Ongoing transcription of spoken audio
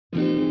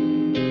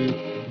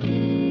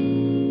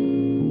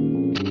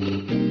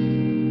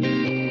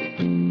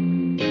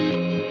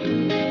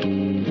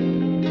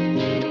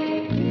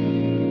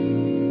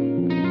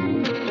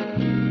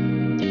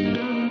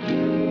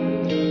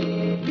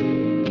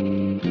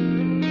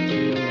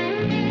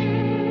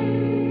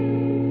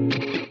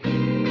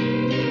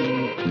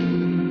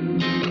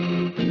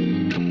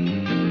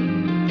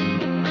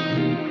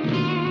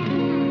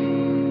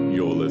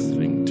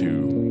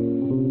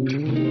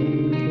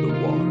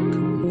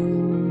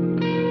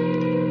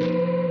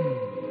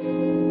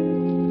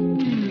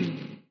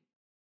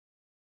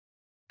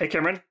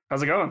Cameron,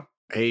 how's it going?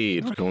 Hey,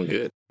 it's going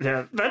good.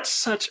 Yeah, that's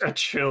such a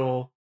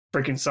chill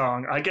freaking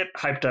song. I get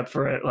hyped up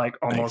for it like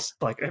almost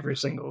like every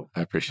single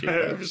I appreciate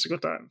that. every single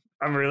time.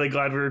 I'm really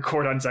glad we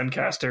record on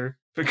Zencaster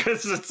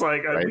because it's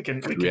like Right? we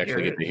can We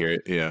actually hear get to hear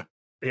it. Yeah.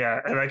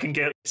 Yeah, and I can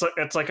get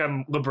it's like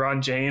I'm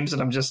LeBron James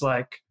and I'm just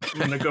like I'm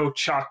gonna go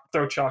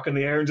throw chalk in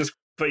the air and just.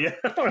 But yeah,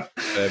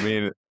 I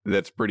mean,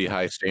 that's pretty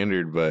high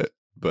standard, but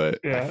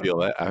Yeah. I feel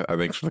that.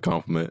 Thanks for the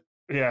compliment.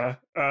 yeah.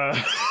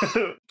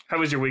 How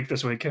was your week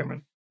this week,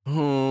 Cameron?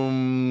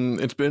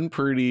 It's been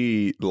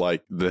pretty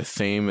like the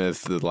same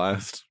as the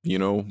last,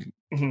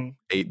 Mm-hmm.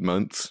 8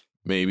 months,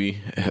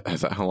 maybe.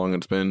 Is that how long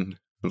it's been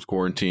since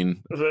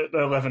quarantine?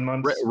 11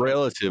 months.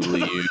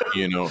 Relatively,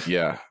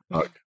 yeah.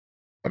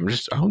 I'm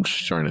just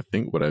trying to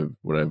think what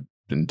I've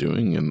been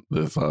doing in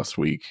this last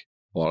week.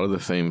 A lot of the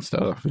same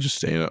stuff. Just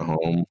staying at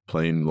home,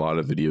 playing a lot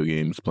of video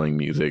games, playing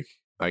music.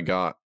 I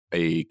got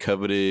a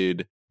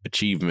coveted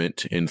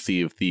achievement in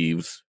Sea of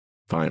Thieves.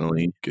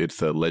 Finally,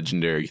 it's a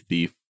legendary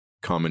thief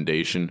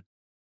commendation.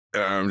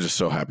 I'm just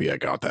so happy I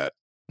got that.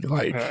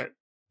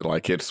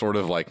 Like it's sort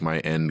of like my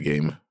end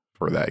game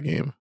for that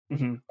game.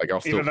 Mm-hmm. Like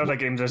I'll still, even though that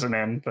game doesn't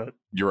end, but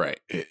you're right.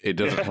 It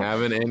doesn't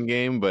have an end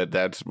game, but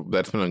that's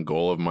been a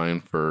goal of mine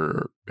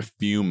for a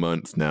few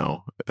months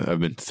now. I've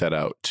been set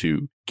out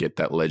to get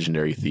that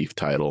legendary thief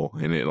title,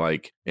 and it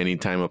like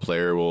anytime a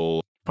player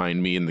will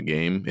find me in the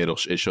game,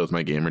 it shows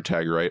my gamer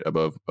tag right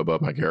above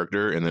my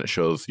character, and then it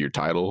shows your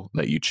title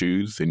that you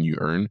choose and you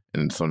earn,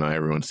 and so now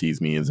everyone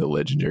sees me as a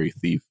legendary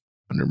thief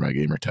under my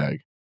gamer tag.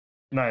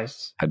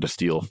 Nice. Had to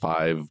steal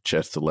 5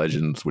 chests of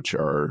legends, which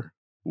are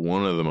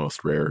one of the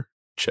most rare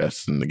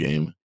chests in the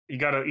game. You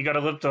gotta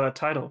live to that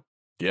title.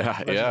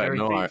 Yeah,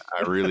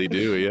 I really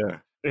do.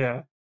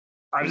 Yeah.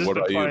 I've just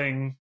been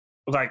playing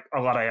like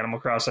a lot of Animal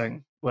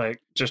Crossing, like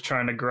just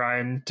trying to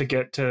grind to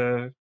get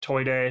to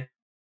Toy Day,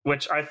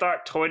 which I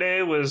thought Toy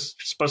Day was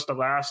supposed to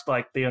last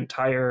like the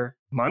entire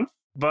month,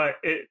 but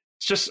it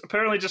just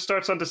apparently just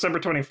starts on December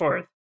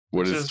 24th.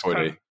 What is Toy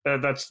Day?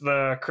 That's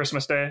the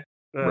Christmas day.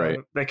 Right.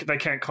 They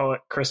can't call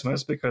it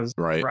Christmas because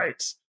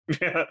rights.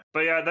 Yeah,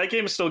 but yeah, that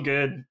game's still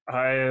good.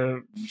 I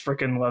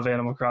freaking love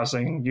Animal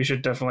Crossing. You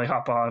should definitely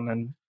hop on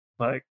and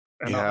like.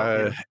 And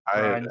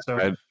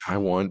I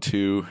want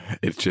to.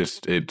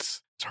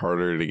 It's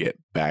harder to get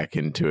back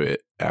into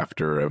it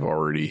after I've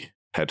already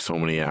had so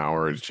many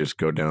hours just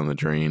go down the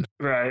drain.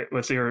 Right,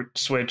 with your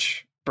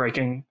Switch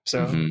breaking.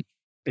 So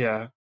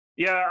yeah.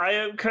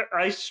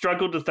 I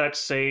struggled with that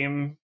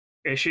same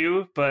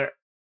issue, but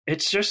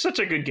it's just such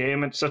a good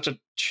game. It's such a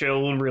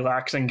chill and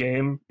relaxing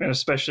game, and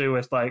especially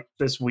with like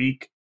this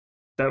week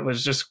that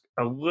was just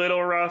a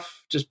little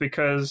rough just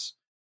because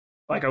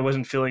like I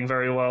wasn't feeling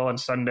very well on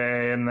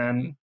Sunday, and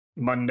then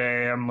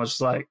Monday I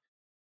was like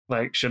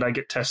should I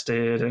get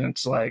tested? And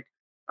it's like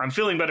I'm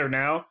feeling better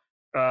now.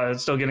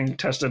 Still getting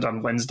tested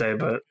on Wednesday,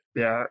 but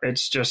yeah,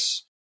 it's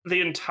just the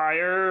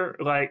entire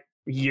like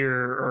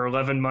year or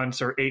 11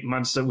 months or 8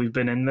 months that we've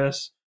been in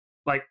this.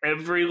 Like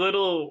every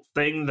little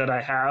thing that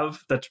I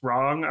have that's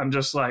wrong, I'm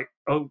just like,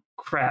 oh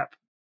crap.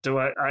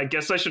 I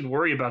guess I should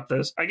worry about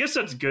this. I guess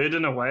that's good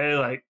in a way.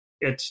 Like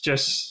it's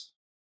just,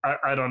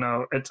 I don't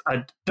know.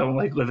 I don't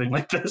like living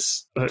like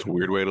this. But, it's a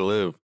weird way to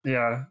live.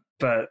 Yeah,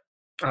 but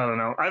I don't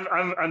know.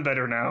 I'm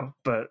better now,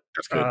 but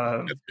that's good.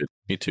 That's good.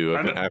 Me too.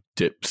 I have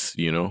dips,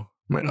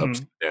 my ups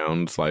and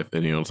downs, life,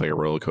 and it's like a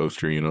roller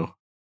coaster,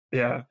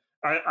 Yeah.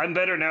 I'm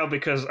better now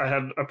because I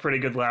had a pretty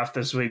good laugh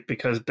this week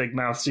because Big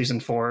Mouth season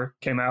 4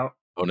 came out.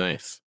 Oh,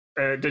 nice.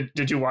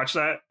 Did you watch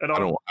that at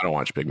all? I don't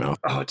watch Big Mouth.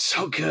 Oh, it's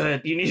so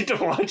good. You need to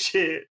watch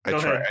it.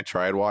 I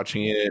tried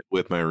watching it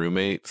with my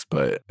roommates,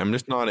 but I'm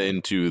just not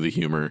into the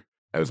humor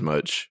as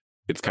much.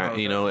 It's kind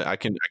of, I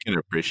can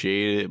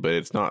appreciate it, but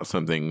it's not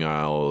something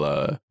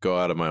I'll go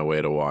out of my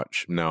way to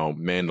watch. Now,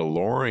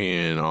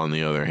 Mandalorian, on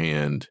the other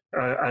hand,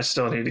 I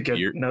still need to get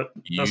no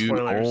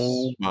spoilers.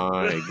 Oh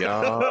my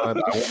god!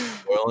 I won't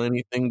spoil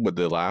anything, but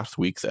the last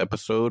week's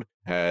episode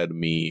had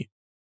me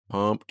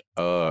pumped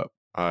up.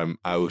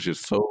 I was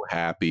just so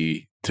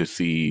happy to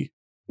see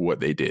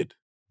what they did,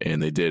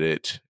 and they did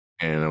it,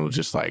 and I was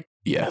just like,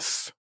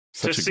 yes.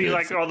 To see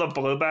like all the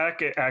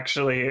blowback, it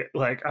actually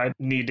like I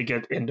need to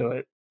get into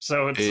it.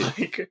 So it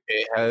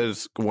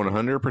has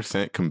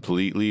 100%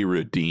 completely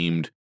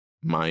redeemed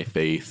my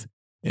faith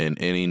in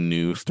any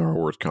new Star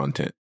Wars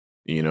content.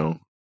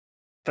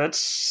 That's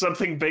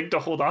something big to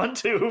hold on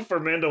to for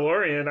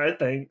Mandalorian, I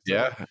think. So.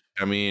 Yeah,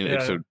 I mean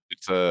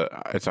it's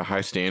a high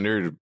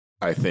standard,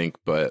 I think,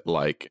 but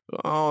like,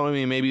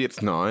 maybe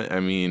it's not. I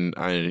mean,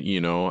 I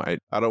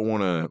don't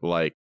want to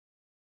like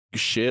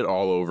shit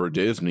all over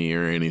Disney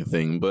or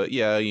anything, but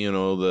yeah,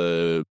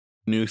 the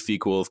new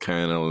sequels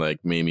kind of like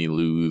made me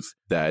lose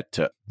that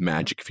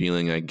magic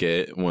feeling I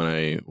get when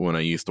I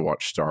used to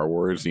watch Star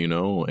Wars,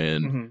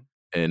 and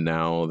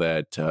now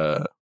that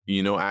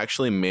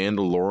actually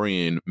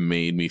Mandalorian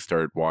made me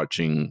start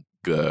watching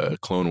the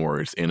Clone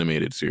Wars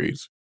animated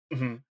series.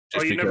 Mm-hmm.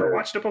 Oh, you never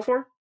watched it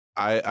before?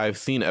 I've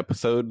seen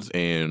episodes,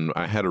 and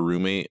I had a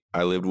roommate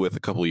I lived with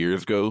a couple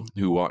years ago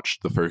who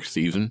watched the first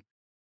season,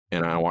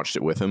 and I watched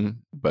it with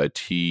him, but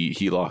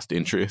he lost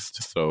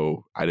interest.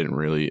 So I didn't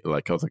really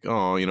I was like,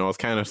 oh, I was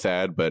kind of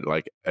sad, but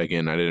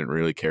again, I didn't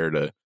really care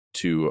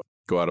to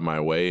go out of my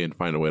way and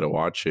find a way to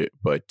watch it.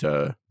 But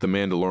the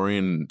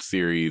Mandalorian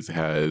series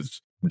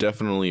has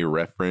definitely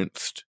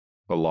referenced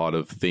a lot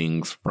of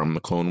things from the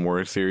Clone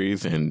Wars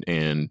series,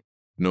 and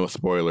no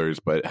spoilers,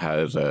 but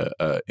has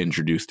a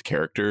introduced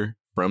character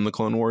from the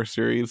Clone Wars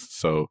series.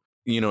 So,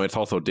 it's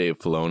also Dave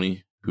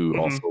Filoni, who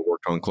also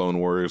worked on Clone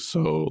Wars.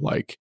 So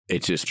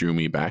it just drew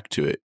me back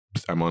to it.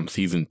 I'm on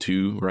season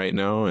 2 right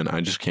now, and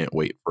I just can't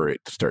wait for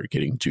it to start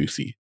getting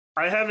juicy.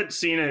 I haven't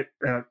seen it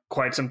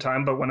quite some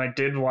time, but when I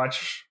did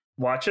watch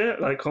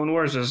it, Clone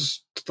Wars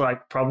is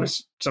probably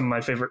some of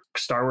my favorite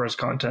Star Wars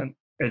content.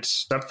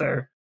 It's up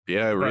there.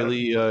 Yeah, it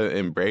really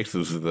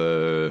embraces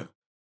the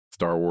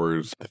Star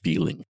Wars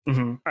feeling.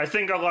 I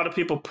think a lot of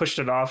people pushed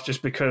it off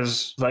just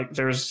because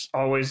there's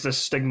always this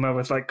stigma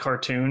with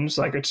cartoons,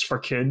 it's for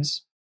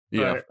kids.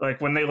 Yeah. But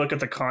when they look at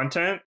the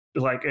content,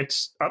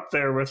 it's up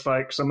there with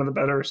some of the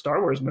better Star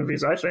Wars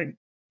movies, I think.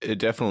 It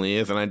definitely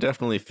is, and I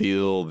definitely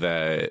feel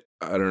that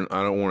I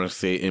don't want to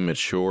say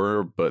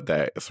immature, but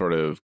that sort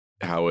of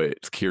how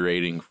it's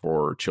curating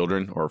for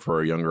children or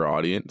for a younger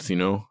audience,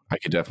 I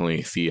could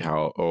definitely see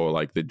how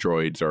the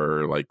droids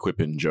are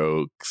quipping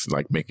jokes,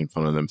 making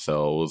fun of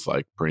themselves,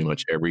 pretty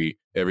much every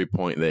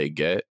point they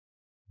get.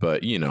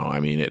 But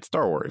it's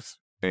Star Wars,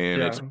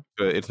 and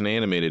it's an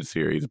animated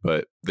series,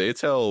 but they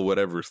tell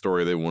whatever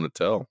story they want to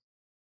tell.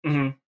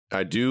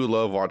 I do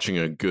love watching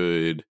a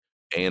good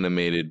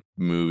animated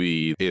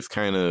movie. It's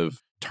kind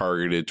of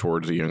targeted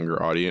towards a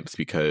younger audience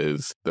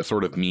because the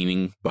sort of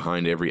meaning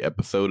behind every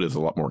episode is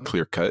a lot more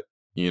clear cut.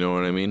 You know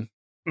what I mean?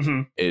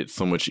 It's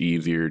so much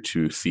easier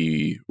to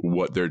see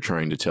what they're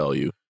trying to tell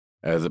you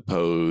as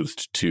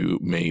opposed to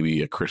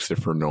maybe a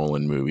Christopher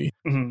Nolan movie,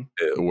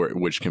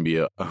 which can be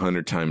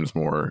 100 times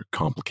more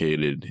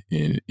complicated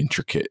and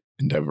intricate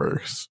and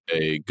diverse.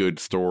 A good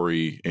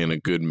story and a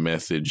good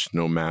message,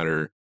 no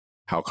matter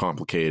how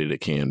complicated it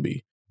can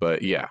be.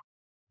 But yeah,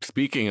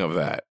 speaking of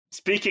that,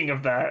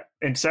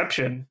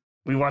 Inception,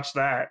 we watched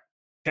that.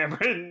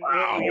 Cameron,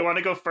 you want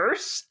to go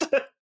first?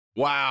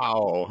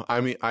 Wow.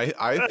 I mean,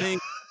 I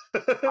think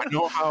I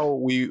know how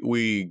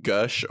we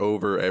gush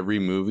over every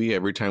movie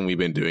every time we've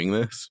been doing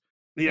this.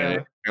 Yeah. And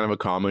it's kind of a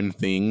common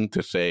thing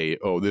to say,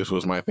 oh, this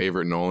was my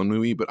favorite Nolan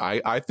movie. But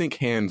I think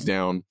hands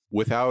down,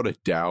 without a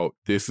doubt,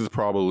 this is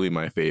probably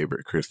my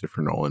favorite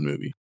Christopher Nolan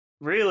movie.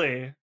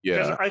 Really? Yeah.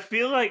 Because I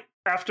feel like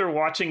after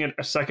watching it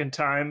a second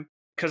time,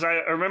 because I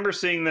remember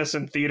seeing this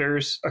in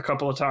theaters a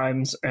couple of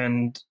times,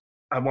 and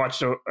I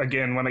watched it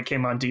again when it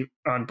came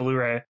on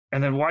Blu-ray.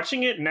 And then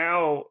watching it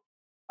now,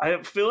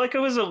 I feel like I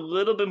was a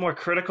little bit more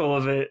critical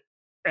of it.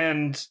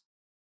 And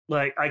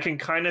I can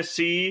kind of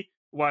see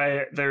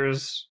why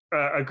there's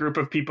a group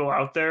of people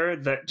out there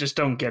that just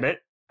don't get it.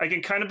 I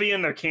can kind of be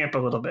in their camp a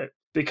little bit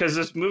because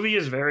this movie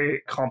is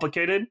very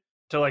complicated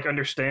to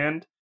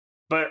understand.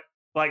 But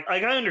I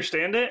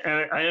understand it,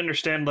 and I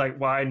understand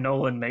why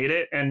Nolan made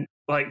it. And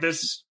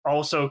this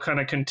also kind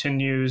of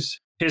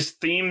continues his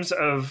themes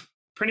of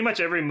pretty much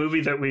every movie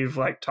that we've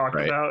talked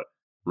about.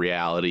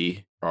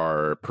 Reality,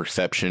 our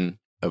perception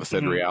of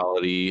said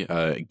reality,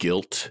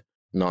 guilt,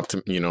 not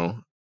to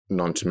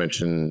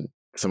mention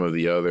some of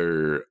the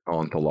other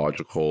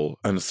ontological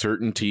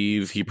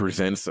uncertainties he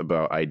presents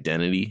about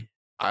identity.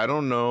 I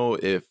don't know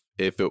if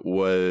it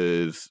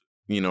was,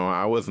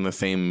 I was in the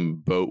same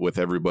boat with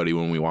everybody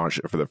when we watched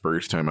it for the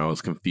first time. I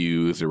was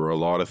confused. There were a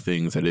lot of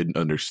things I didn't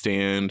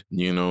understand.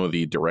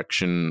 The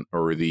direction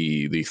or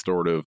the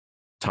sort of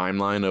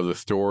timeline of the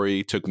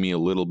story took me a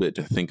little bit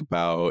to think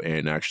about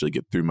and actually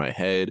get through my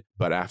head.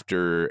 But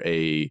after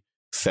a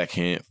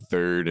second,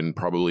 third, and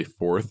probably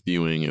fourth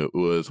viewing, it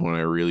was when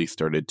I really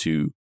started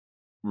to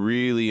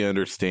really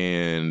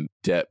understand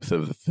depth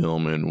of the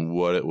film and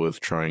what it was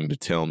trying to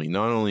tell me.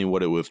 Not only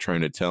what it was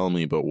trying to tell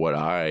me, but what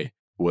I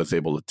was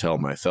able to tell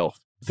myself.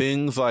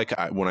 Things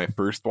when I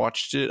first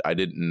watched it, I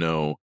didn't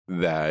know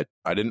that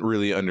I didn't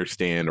really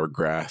understand or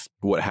grasp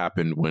what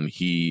happened when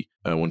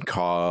when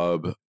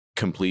Cobb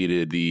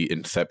completed the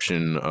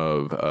inception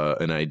of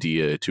an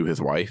idea to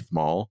his wife,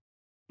 Maul.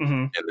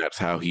 And that's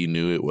how he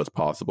knew it was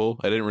possible.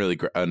 I didn't really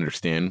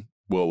understand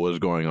what was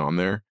going on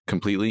there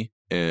completely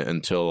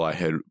until I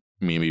had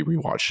maybe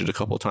rewatched it a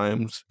couple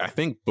times. I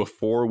think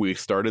before we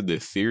started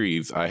this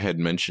series, I had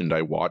mentioned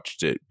I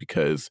watched it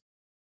because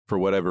for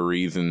whatever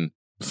reason,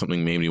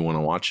 something made me want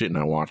to watch it, and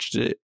I watched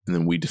it, and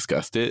then we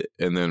discussed it,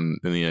 and then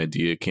the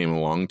idea came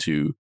along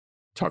to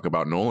talk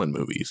about Nolan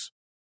movies.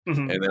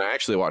 And then I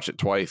actually watched it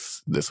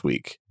twice this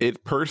week. It's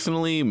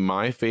personally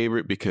my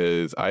favorite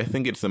because I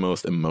think it's the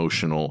most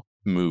emotional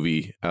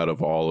movie out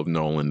of all of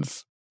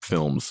Nolan's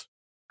films.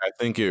 I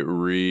think it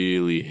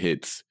really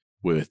hits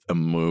with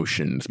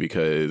emotions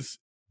because,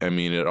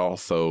 it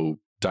also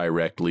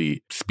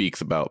directly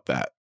speaks about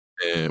that.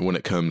 And when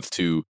it comes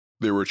to,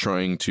 they were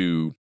trying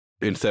to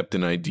incept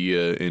an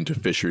idea into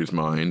Fisher's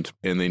mind,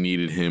 and they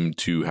needed him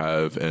to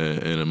have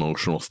an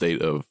emotional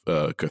state of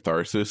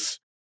catharsis,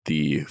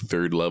 the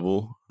third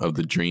level of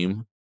the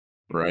dream.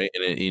 right?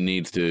 And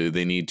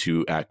they need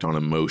to act on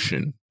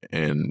emotion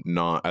and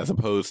not as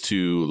opposed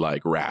to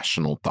like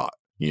rational thought.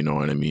 You know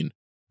what I mean?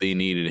 They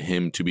needed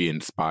him to be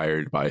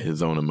inspired by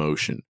his own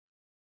emotion.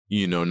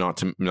 You know, not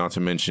to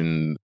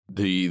mention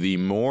the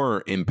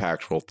more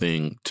impactful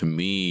thing to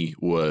me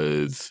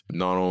was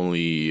not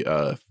only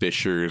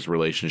Fisher's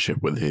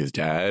relationship with his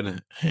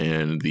dad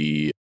and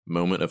the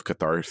moment of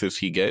catharsis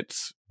he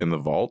gets in the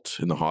vault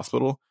in the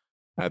hospital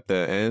at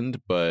the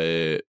end,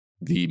 but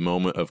the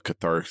moment of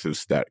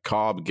catharsis that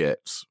Cobb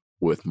gets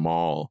with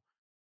Maul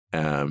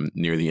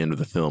near the end of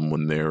the film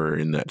when they're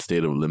in that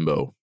state of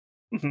limbo.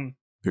 Mm-hmm.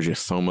 There's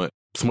just so much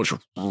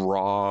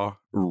raw,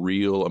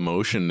 real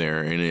emotion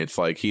there. And it's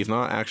like he's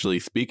not actually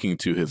speaking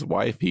to his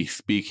wife, he's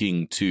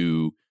speaking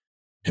to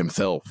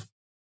himself.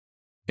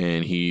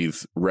 And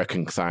he's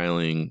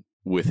reconciling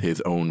with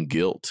his own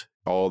guilt.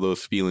 All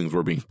those feelings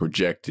were being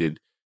basically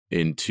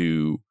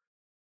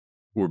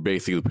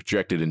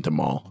projected into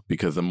Maul,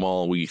 because the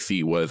Maul we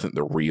see wasn't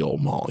the real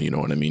Maul, you know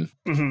what I mean?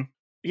 Mm-hmm.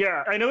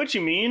 Yeah, I know what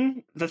you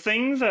mean. The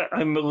thing that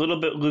I'm a little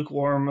bit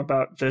lukewarm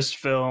about this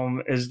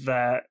film is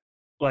that,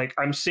 like,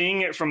 I'm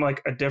seeing it from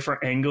like a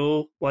different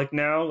angle, like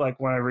now, like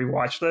when I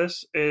rewatch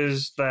this,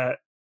 is that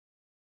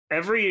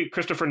every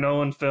Christopher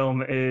Nolan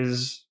film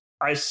is,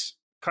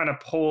 kind of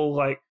pull,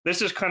 like,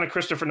 this is kind of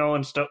Christopher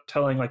Nolan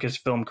telling like his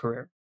film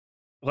career.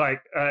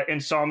 Like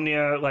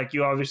Insomnia, like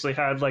you obviously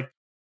had like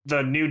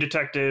the new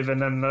detective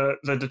and then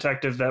the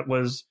detective that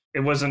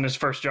wasn't his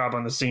first job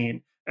on the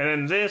scene. And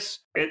then this,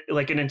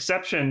 like in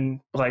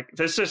Inception, like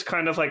this is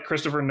kind of like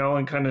Christopher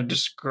Nolan kind of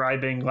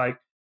describing like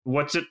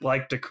what's it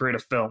like to create a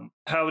film,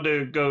 how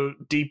to go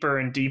deeper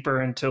and deeper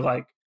into,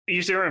 like,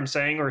 you see what I'm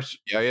saying? Or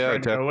yeah,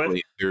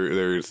 definitely.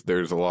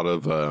 There's a lot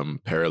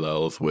of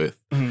parallels with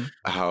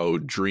how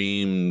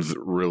dreams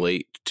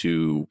relate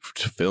to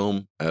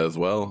film as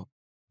well,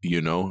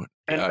 you know.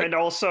 And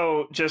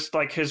also just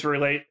like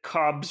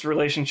Cobb's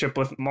relationship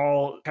with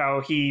Maul,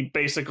 how he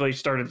basically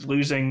started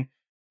losing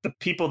the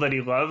people that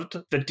he loved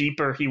the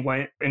deeper he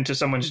went into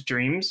someone's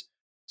dreams.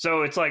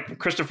 So it's like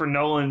Christopher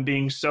Nolan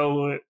being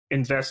so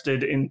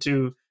invested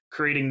into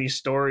creating these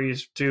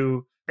stories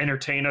to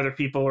entertain other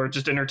people or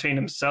just entertain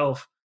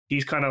himself.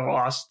 He's kind of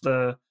lost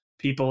the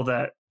people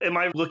that, am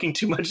I looking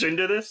too much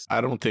into this?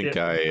 I don't think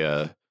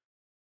I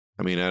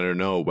don't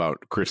know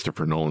about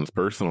Christopher Nolan's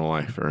personal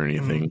life or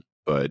anything.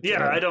 But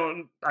yeah, I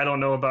don't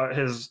know about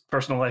his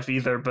personal life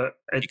either. But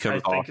he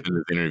comes off in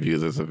his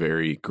interviews as a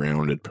very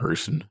grounded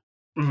person.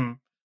 Mm-hmm.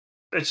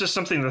 It's just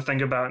something to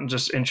think about and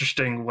just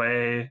interesting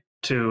way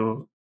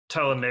to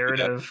tell a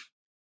narrative.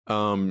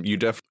 Yeah. You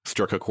definitely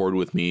struck a chord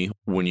with me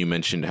when you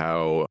mentioned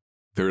how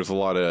there's a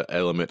lot of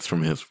elements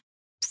from his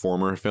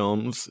former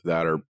films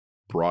that are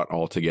brought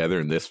all together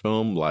in this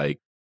film, like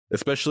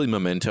especially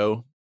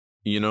Memento.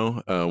 You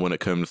know, when it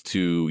comes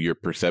to your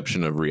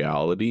perception of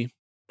reality.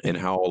 And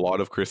how a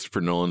lot of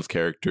Christopher Nolan's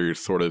characters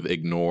sort of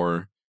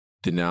ignore,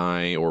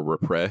 deny, or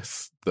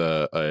repress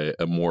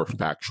a more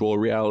factual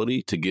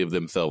reality to give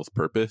themselves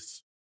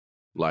purpose.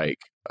 Like,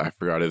 I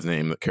forgot his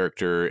name, the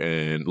character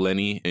in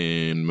Lenny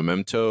in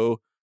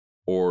Memento,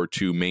 or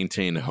to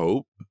maintain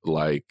hope,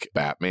 like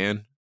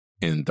Batman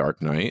in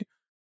Dark Knight,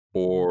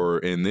 or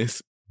in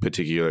this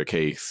particular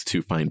case,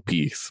 to find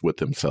peace with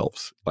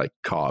themselves, like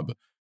Cobb,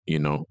 you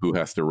know, who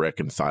has to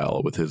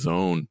reconcile with his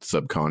own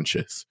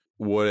subconscious.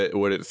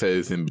 What it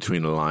says in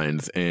between the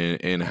lines,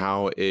 and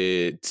how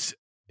it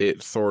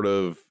sort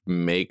of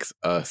makes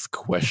us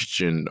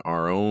question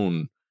our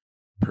own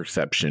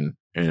perception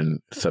and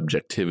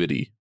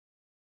subjectivity.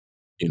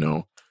 You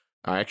know,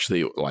 I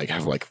actually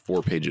have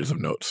 4 pages of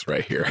notes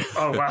right here.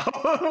 Oh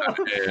wow!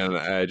 And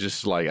I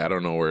just I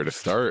don't know where to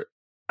start.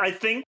 I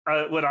think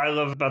what I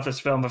love about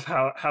this film of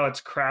how it's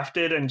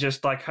crafted and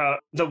just like how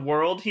the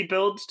world he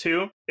builds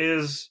too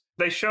is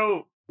they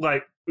show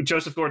like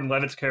Joseph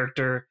Gordon-Levitt's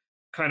character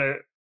kind of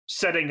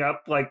setting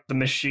up like the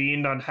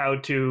machine on how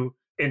to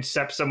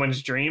incept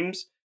someone's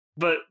dreams,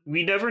 but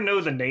we never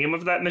know the name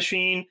of that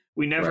machine.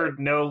 We never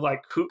know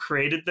like who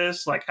created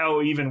this, like how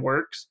it even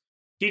works.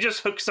 He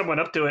just hooks someone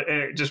up to it and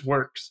it just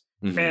works.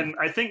 Mm-hmm. And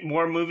I think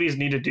more movies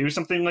need to do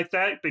something like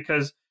that,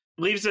 because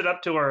it leaves it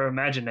up to our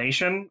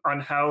imagination on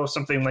how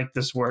something like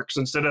this works,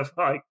 instead of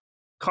like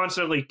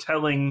constantly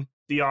telling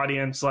the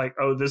audience like,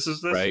 oh, this is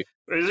this. Right.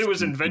 It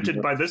was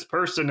invented by this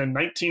person in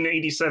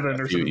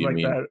 1987 or something like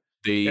that.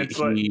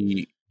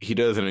 He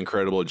does an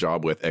incredible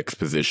job with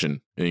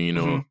exposition. And, you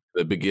know,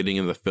 the beginning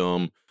of the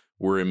film,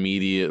 we're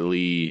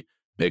immediately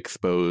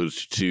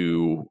exposed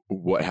to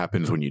what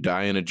happens when you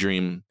die in a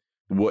dream.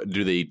 What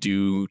do they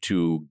do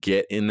to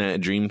get in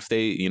that dream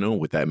state, you know,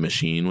 with that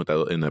machine,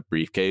 in the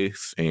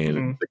briefcase,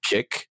 and the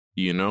kick,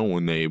 you know,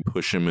 when they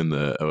push him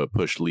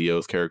push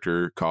Leo's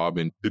character, Cobb,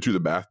 into the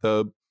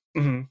bathtub,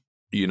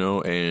 you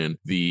know, and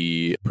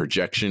the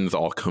projections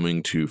all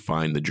coming to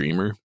find the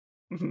dreamer.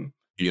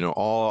 You know,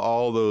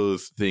 all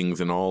those things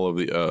and all of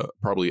the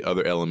probably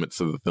other elements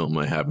of the film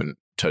I haven't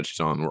touched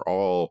on were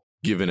all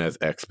given as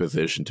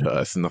exposition to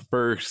us in the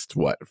first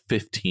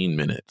 15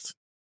 minutes.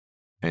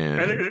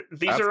 And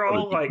these are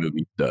all like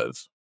movie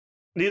does.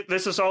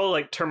 this is all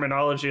like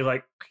terminology,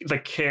 like the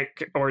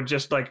kick or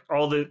just like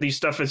all these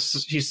stuff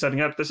he's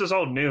setting up. This is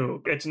all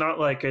new. It's not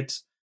like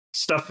it's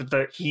stuff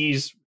that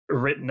he's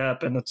written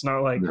up, and it's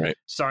not like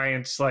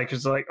science. Like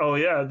it's like, oh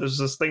yeah, there's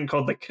this thing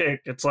called the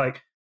kick. It's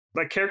like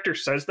that character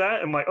says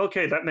that. I'm like,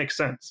 okay, that makes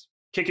sense.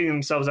 Kicking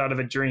themselves out of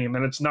a dream,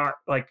 and it's not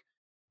like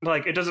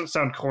it doesn't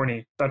sound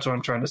corny. That's what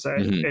I'm trying to say.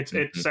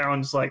 It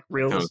sounds like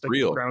realistic,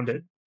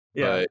 grounded.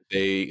 Yeah, but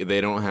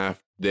they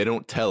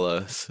don't tell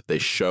us, they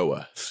show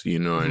us, you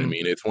know what I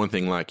mean? It's one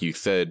thing, like you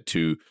said,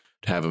 to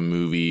have a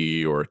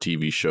movie or a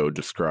TV show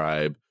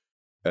describe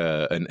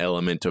an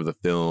element of the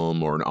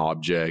film or an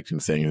object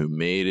and saying who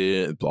made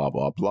it, blah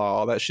blah blah.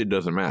 All that shit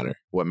doesn't matter.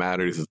 What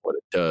matters is what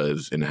it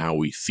does and how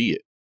we see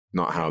it,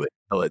 not how they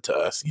tell it to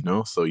us, you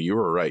know? So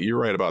you're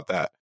right about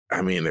that.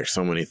 I mean, there's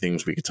so many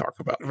things we could talk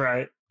about.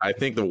 Right. I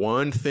think the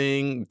one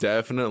thing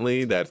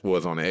definitely that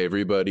was on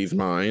everybody's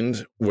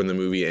mind when the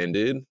movie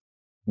ended,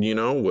 you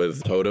know,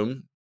 was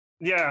Totem.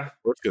 Yeah.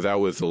 Because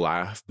that was the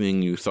last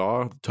thing you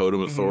saw.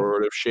 Totem was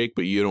sort of shake,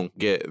 but you don't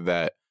get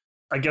that.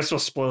 I guess we'll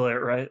spoil it,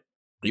 right?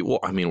 Well,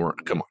 I mean,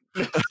 come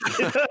on.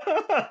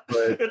 But,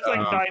 it's like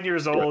 9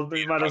 years old.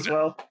 You might as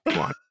well.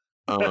 Come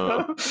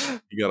on.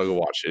 You gotta go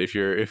watch it. If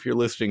you're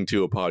listening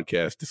to a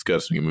podcast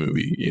discussing a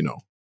movie, you know.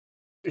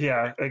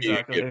 Yeah,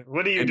 exactly.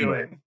 What are you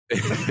doing?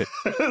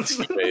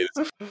 Anyways,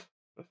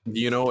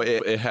 you know,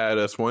 it had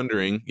us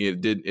wondering.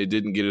 It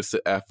didn't get us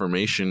the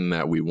affirmation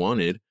that we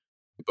wanted,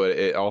 but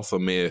it also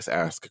made us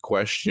ask a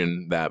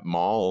question that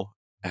Maul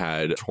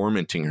had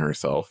tormenting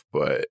herself.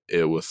 But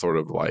it was sort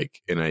of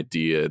like an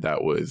idea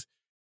that was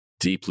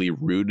deeply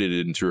rooted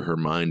into her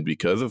mind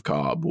because of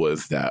Cobb.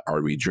 Was that,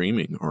 are we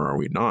dreaming or are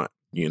we not?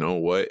 You know,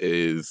 what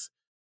is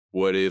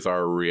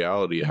our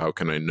reality? How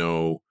can I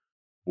know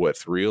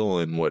what's real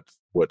and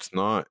what's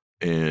not?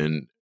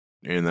 And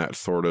that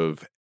sort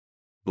of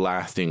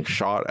lasting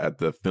shot at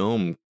the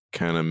film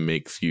kind of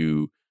makes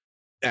you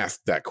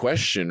ask that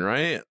question,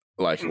 right?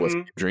 Like, was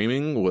he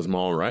dreaming? Was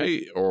Maul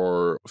right?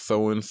 Or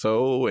so and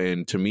so?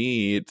 And to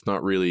me, it's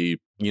not really,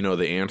 you know,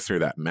 the answer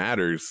that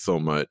matters so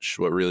much.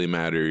 What really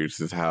matters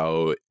is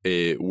how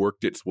it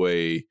worked its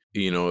way,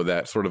 you know,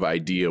 that sort of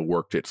idea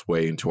worked its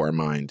way into our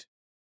mind.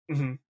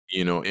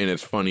 You know, and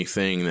it's funny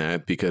saying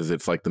that because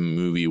it's like the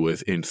movie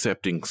was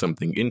incepting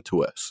something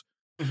into us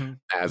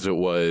as it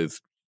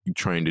was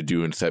trying to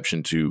do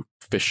Inception to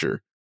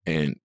Fisher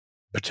and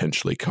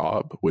potentially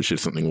Cobb, which is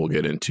something we'll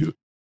get into.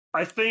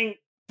 I think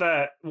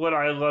that what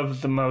I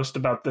love the most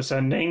about this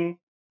ending,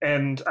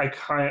 and I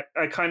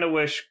kind of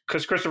wish,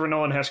 because Christopher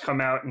Nolan has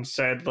come out and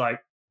said like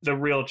the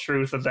real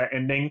truth of that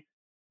ending,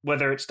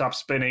 whether it stops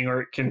spinning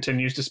or it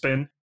continues to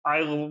spin.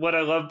 What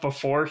I loved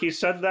before he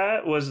said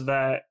that was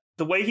that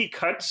the way he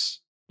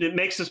cuts, it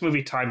makes this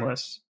movie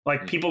timeless.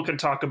 Like people could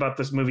talk about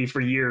this movie for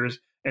years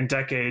and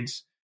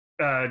decades,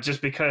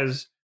 just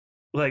because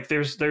like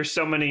there's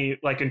so many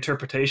like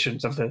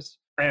interpretations of this.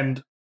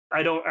 And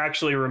I don't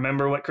actually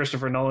remember what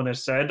Christopher Nolan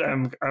has said.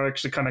 I'm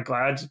actually kind of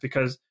glad,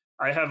 because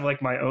I have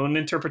like my own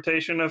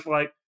interpretation of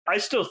like, I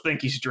still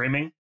think he's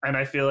dreaming, and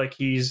I feel like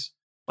he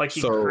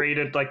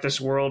created like this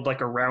world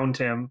like around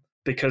him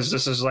because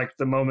this is like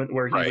the moment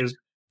where he was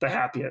the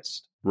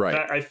happiest.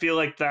 Right. I feel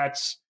like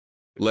that's.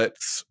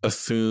 Let's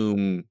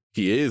assume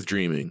he is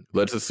dreaming.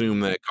 Let's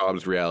assume that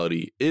Cobb's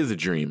reality is a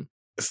dream.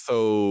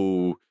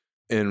 So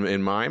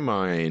in my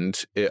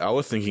mind, I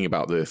was thinking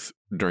about this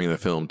during the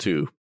film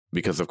too,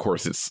 because of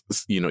course it's,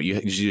 you know, you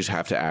just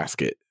have to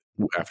ask it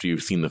after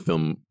you've seen the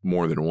film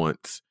more than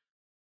once.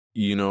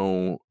 You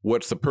know,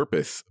 what's the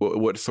purpose?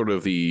 What's sort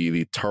of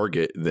the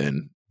target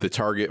then? The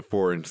target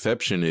for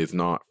Inception is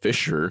not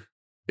Fisher,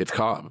 it's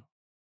Cobb.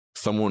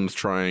 Someone's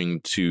trying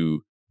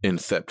to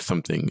incept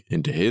something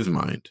into his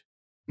mind.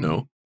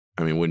 No?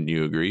 I mean, wouldn't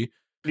you agree?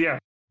 Yeah.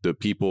 The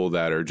people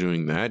that are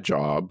doing that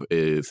job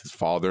is his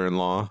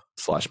father-in-law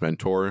 /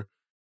 mentor,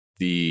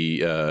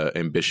 the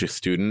ambitious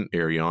student,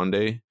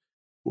 Ariande,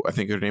 I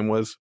think her name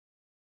was,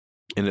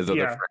 and his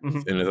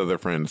other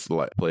friends,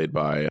 played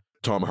by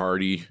Tom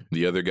Hardy,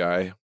 the other guy,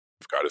 I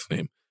forgot his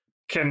name.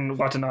 Ken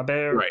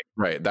Watanabe.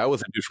 Right. That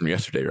was a dude from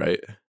yesterday, right?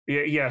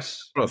 Yeah,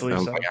 yes. I was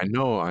like, I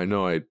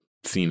know I'd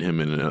seen him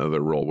in another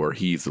role where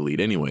he's the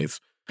lead anyways.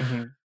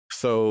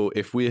 So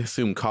if we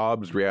assume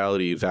Cobb's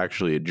reality is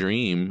actually a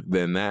dream,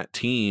 then that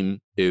team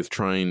is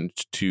trying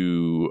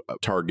to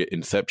target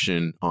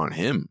Inception on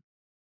him,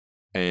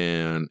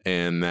 and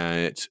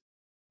that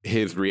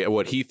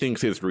what he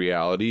thinks his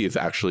reality is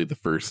actually the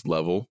first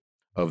level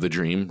of the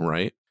dream,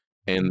 right?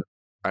 And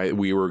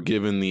we were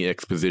given the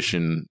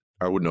exposition.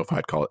 I wouldn't know if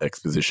I'd call it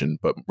exposition,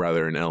 but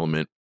rather an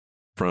element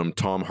from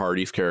Tom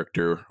Hardy's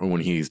character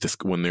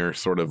when they're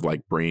sort of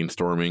like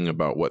brainstorming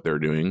about what they're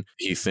doing.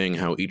 He's saying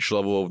how each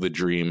level of the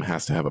dream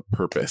has to have a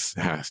purpose,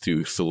 has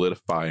to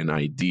solidify an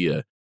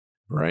idea,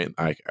 right?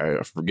 I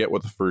forget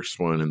what the first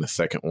one and the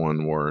second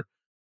one were,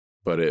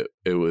 but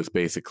it was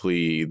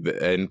basically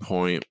the end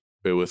point.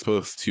 It was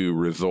supposed to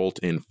result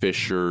in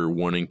Fisher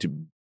wanting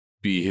to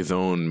be his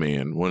own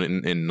man,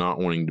 and not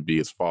wanting to be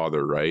his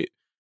father, right?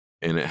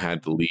 and it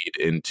had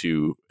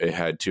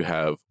to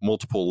have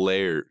multiple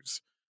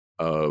layers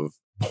of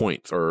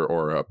points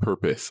or a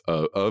purpose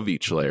of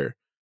each layer.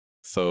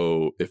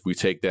 So if we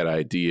take that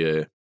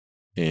idea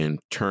and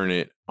turn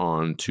it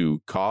onto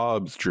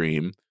Cobb's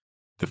dream,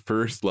 the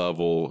first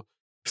level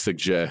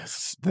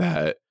suggests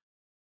that,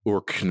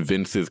 or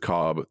convinces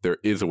Cobb there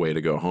is a way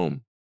to go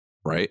home,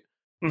 right?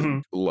 Mm-hmm.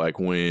 Like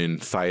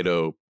when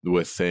Saito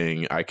was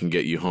saying, I can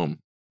get you home.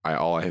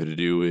 All I have to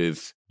do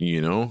is,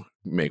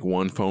 make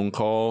one phone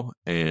call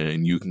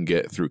and you can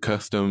get through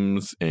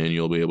customs and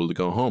you'll be able to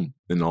go home.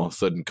 And all of a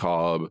sudden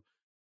Cobb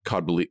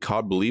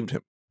believed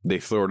him. They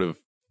sort of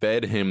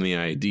fed him the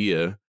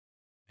idea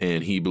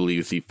and he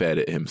believes he fed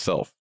it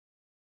himself.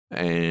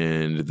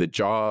 And the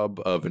job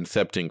of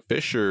incepting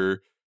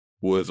Fisher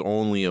was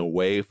only a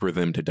way for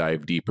them to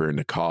dive deeper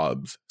into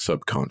Cobb's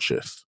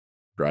subconscious,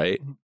 right?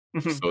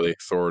 Mm-hmm. So they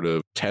sort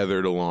of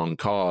tethered along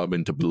Cobb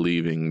into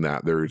believing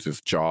that there's this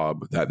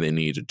job that they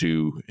need to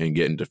do and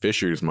get into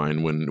Fisher's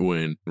mind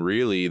when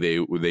really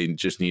they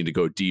just need to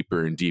go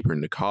deeper and deeper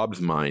into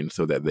Cobb's mind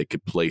so that they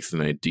could place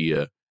an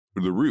idea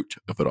for the root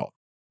of it all.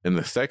 And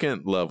the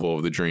second level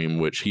of the dream,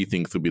 which he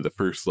thinks will be the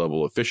first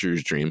level of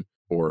Fisher's dream,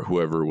 or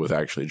whoever was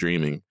actually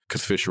dreaming,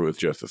 because Fisher was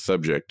just a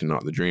subject and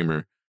not the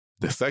dreamer.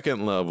 The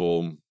second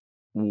level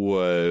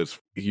was,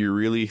 you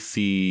really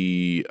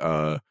see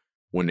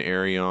when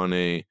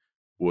Ariane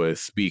was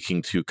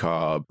speaking to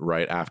Cobb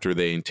right after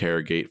they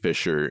interrogate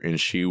Fisher, and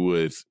she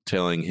was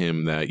telling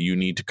him that you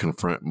need to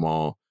confront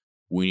Maul.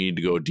 We need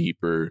to go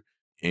deeper.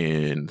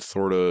 And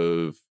sort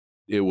of,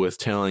 it was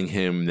telling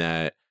him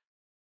that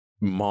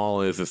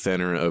Maul is the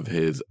center of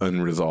his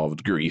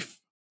unresolved grief,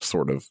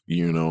 sort of,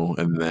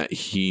 and that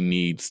he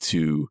needs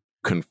to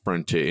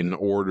confront it in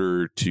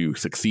order to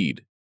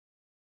succeed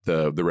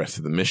the rest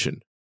of the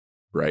mission,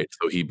 right?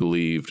 So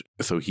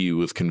he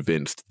was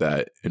convinced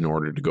that in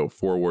order to go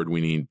forward,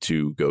 we need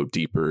to go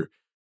deeper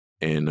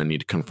and I need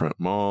to confront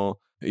Maul,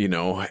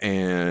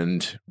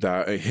 and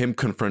that him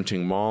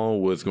confronting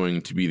Maul was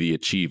going to be the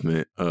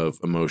achievement of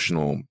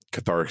emotional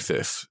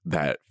catharsis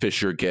that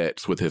Fisher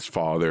gets with his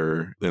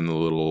father and the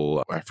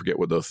little, I forget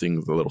what those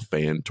things, the little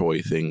fan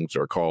toy things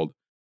are called,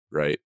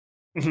 right?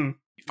 Mm-hmm.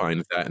 He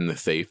finds that in the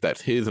safe.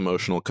 That's his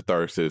emotional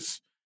catharsis.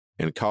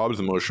 And Cobb's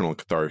emotional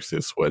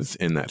catharsis was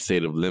in that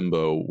state of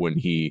limbo when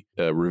he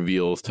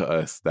reveals to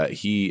us that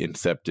he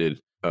incepted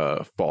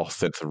a false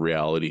sense of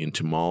reality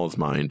into Maul's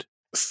mind.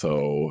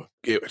 So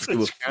it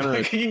was kind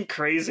of fucking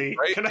crazy.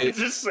 Right? Can I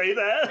just say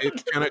that?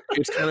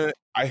 It's kind of,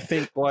 I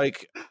think,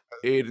 like,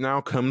 it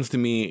now comes to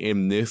me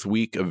in this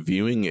week of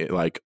viewing it,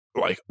 like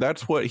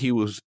that's what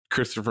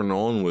Christopher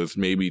Nolan was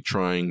maybe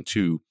trying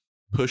to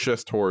push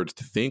us towards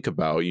to think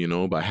about,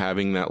 by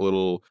having that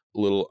little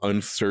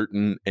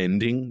uncertain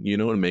ending,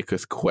 to make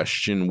us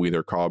question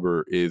whether Cobb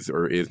is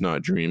or is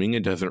not dreaming.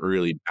 It doesn't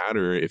really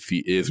matter if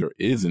he is or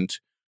isn't.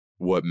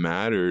 What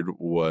mattered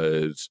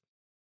was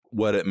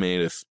what it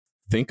made us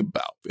think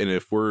about. And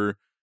if we're,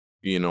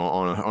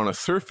 on a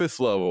surface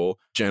level,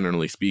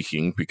 generally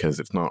speaking, because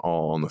it's not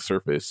all on the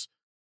surface,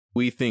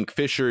 we think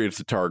Fisher is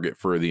the target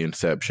for the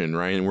Inception,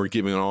 right? And we're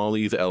giving all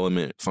these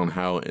elements on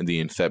how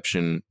the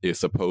Inception is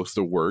supposed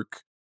to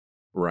work,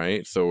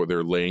 right? So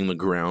they're laying the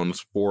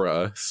grounds for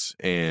us,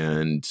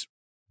 and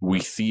we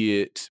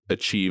see it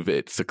achieve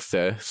its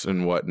success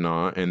and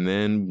whatnot. And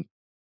then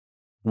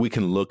we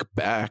can look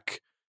back,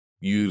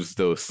 use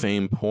those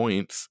same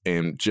points,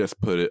 and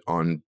just put it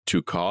on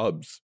to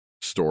Cobb's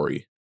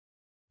story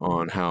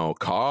on how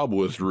Cobb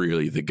was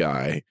really the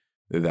guy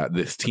that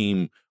this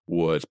team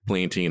was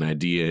planting an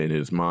idea in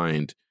his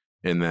mind.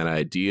 And that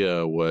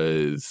idea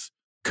was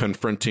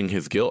confronting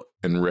his guilt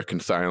and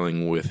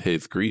reconciling with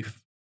his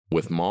grief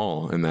with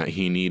Maul, and that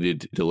he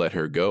needed to let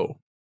her go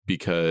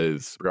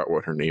because I forgot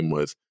what her name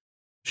was.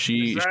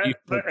 Is that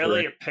the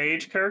Elliot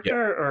Page character? Yeah,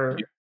 or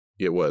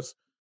it was.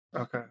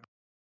 Okay.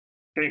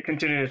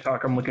 Continue to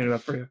talk. I'm looking it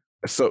up for you.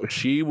 So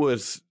she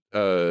was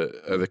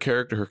her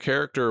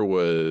character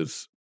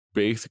was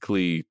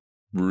basically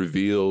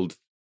revealed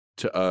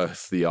to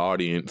us, the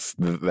audience,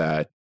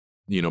 that,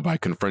 by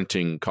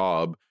confronting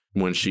Cobb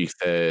when she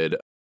said,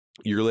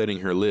 you're letting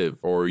her live,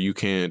 or you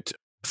can't,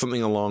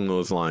 something along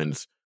those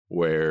lines,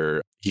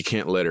 where he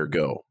can't let her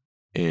go.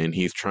 And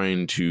he's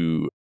trying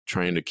to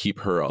keep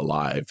her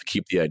alive,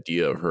 keep the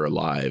idea of her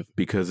alive.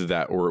 Because of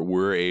that,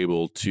 we're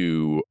able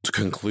to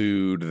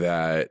conclude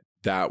that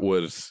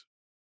was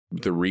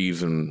the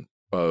reason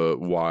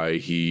why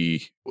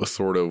he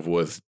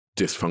was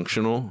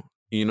dysfunctional,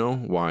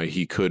 why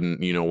he couldn't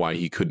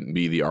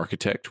be the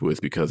architect was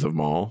because of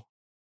Maul,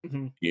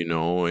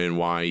 and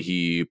why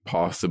he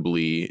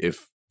possibly,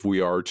 if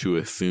we are to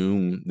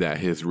assume that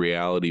his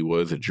reality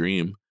was a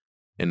dream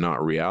and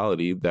not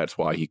reality, that's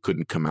why he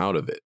couldn't come out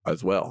of it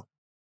as well.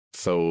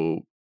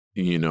 So,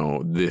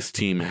 this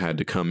team had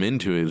to come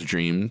into his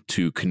dream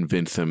to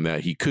convince him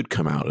that he could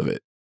come out of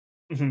it.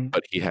 Mm-hmm.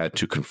 But he had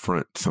to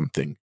confront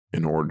something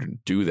in order to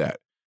do that.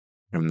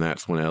 And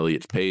that's when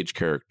Elliot Page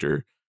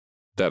character,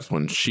 that's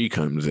when she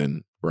comes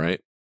in,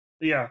 right?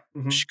 Yeah.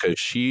 Because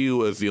she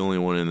was the only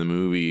one in the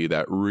movie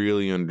that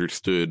really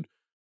understood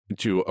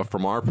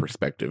from our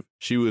perspective,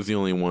 she was the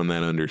only one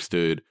that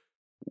understood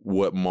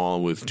what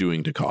Maul was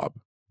doing to Cobb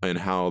and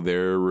how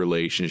their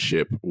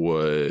relationship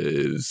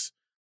was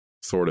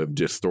sort of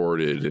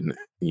distorted. And,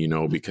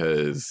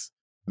 because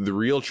the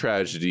real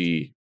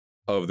tragedy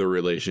of the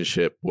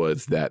relationship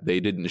was that they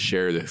didn't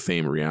share the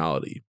same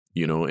reality.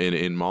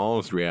 In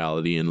Maul's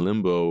reality in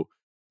Limbo,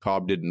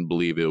 Cobb didn't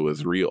believe it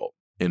was real,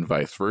 and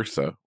vice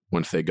versa.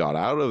 Once they got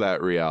out of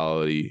that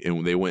reality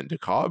and they went to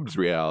Cobb's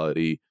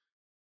reality,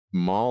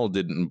 Maul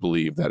didn't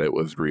believe that it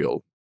was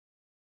real.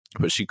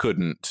 But she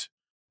couldn't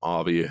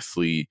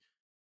obviously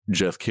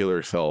just kill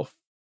herself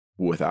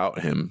without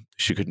him.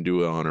 She couldn't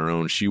do it on her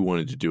own. She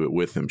wanted to do it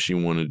with him. She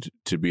wanted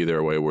to be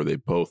their way where they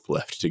both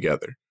left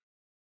together.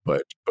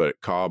 But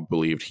Cobb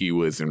believed he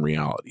was in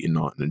reality and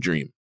not in a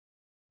dream.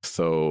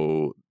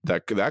 So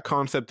that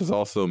concept is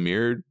also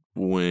mirrored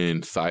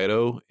when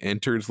Saito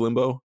enters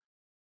Limbo,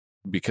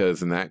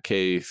 because in that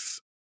case,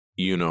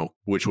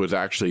 which was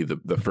actually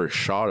the first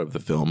shot of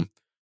the film,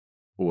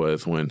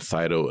 was when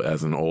Saito,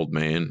 as an old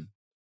man,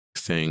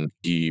 saying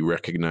he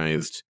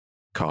recognized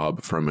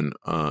Cobb from an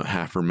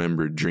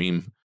half-remembered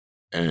dream,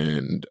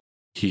 and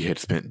he had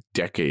spent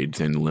decades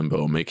in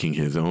Limbo making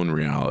his own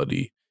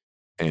reality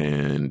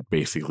and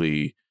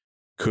basically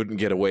couldn't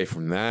get away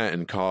from that,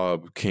 and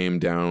Cobb came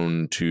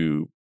down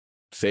to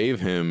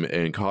save him,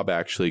 and Cobb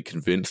actually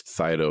convinced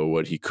Saito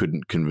what he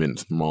couldn't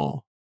convince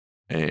Maul.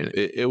 And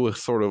it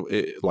was sort of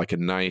like a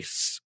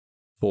nice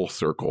full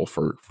circle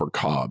for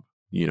Cobb,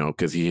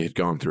 because he had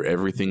gone through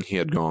everything he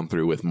had gone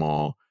through with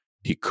Maul.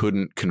 He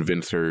couldn't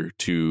convince her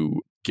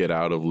to get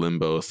out of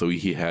Limbo, so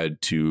he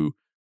had to,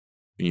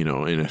 in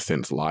a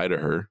sense, lie to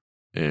her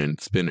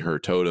and spin her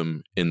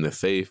totem in the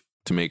safe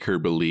to make her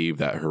believe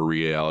that her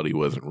reality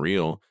wasn't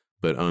real.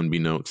 But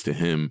unbeknownst to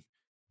him,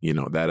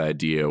 that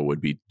idea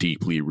would be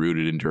deeply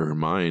rooted into her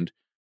mind.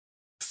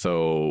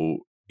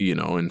 So,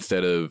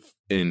 instead of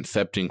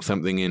incepting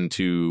something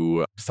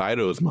into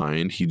Saito's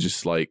mind,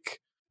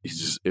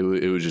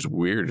 it was just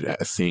weird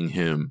seeing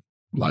him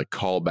like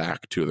call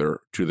back to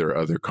their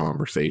other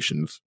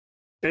conversations.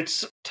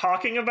 It's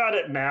talking about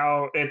it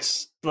now.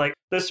 It's like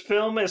this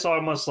film is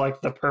almost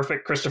like the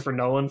perfect Christopher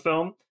Nolan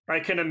film. I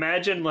can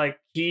imagine like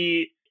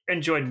he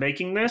enjoyed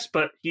making this,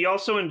 but he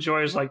also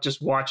enjoys like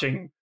just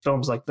watching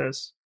films like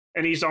this.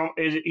 And he's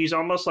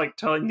almost like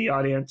telling the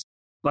audience,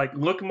 like,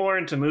 look more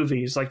into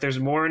movies. Like, there's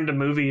more into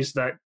movies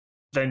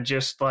than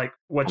just like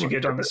what you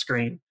get on the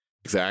screen.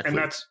 Exactly.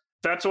 And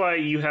that's why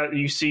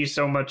you see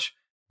so much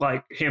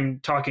like him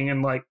talking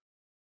in like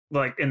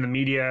in the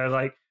media,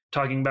 like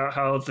talking about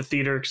how the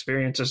theater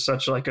experience is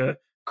such like a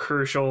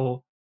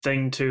crucial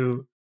thing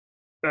to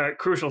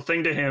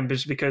him,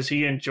 just because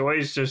he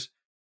enjoys just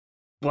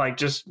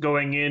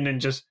going in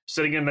and just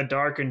sitting in the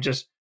dark and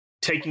just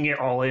taking it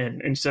all in,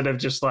 instead of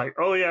just like,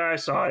 oh yeah, I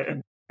saw it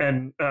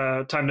and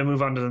time to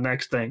move on to the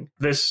next thing.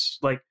 This,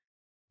 like,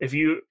 if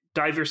you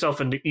dive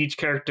yourself into each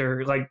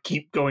character, like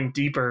keep going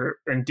deeper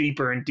and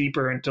deeper and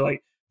deeper into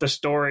like the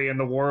story and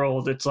the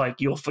world, it's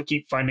like you'll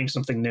keep finding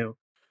something new.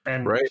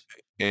 And right.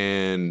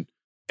 And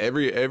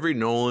every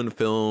Nolan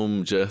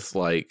film just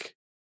like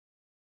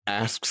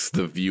asks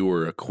the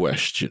viewer a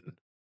question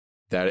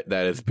that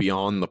is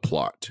beyond the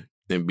plot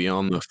and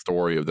beyond the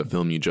story of the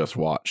film you just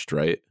watched,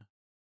 right?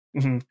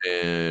 Mm-hmm.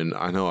 And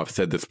I know I've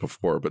said this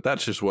before, but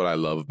that's just what I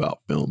love about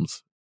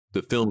films.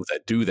 The films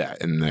that do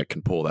that and that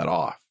can pull that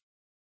off.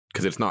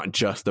 Because it's not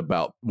just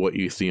about what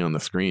you see on the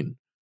screen.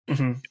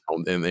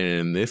 Mm-hmm. And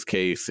in this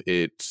case,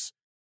 it's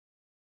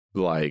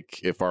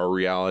like if our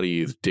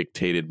reality is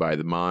dictated by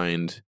the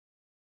mind,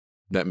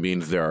 that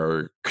means there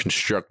are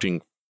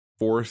constructing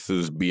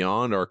forces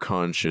beyond our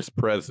conscious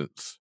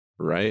presence,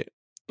 right?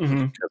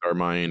 Mm-hmm. Because our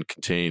mind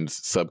contains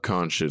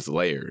subconscious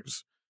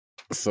layers.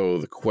 So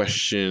the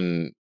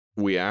question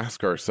we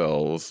ask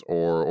ourselves,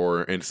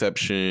 or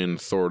Inception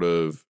sort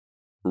of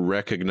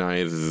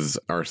recognizes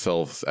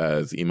ourselves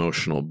as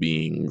emotional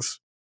beings.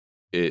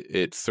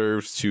 It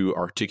serves to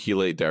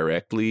articulate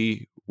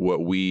directly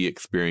what we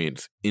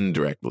experience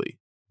indirectly,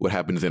 what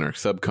happens in our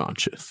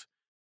subconscious.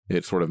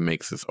 It sort of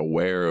makes us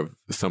aware of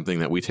something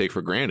that we take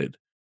for granted,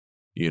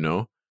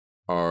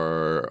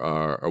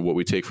 our what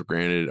we take for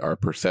granted, our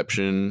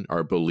perception,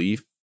 our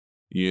belief,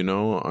 and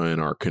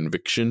our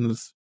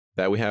convictions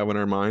that we have in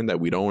our mind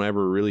that we don't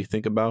ever really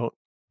think about.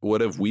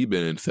 What have we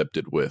been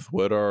incepted with?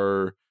 What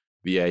are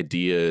the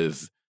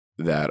ideas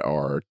that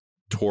are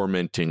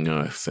tormenting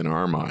us in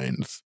our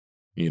minds?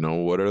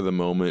 What are the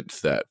moments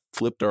that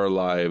flipped our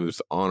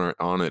lives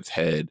on its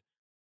head,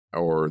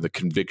 or the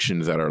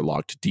convictions that are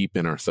locked deep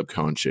in our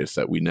subconscious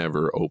that we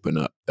never open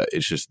up, that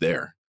it's just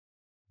there?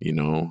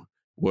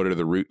 What are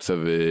the roots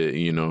of it?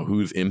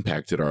 Who's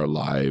impacted our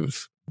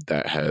lives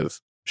that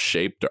has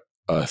shaped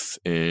us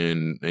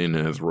and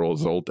as a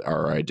result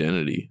our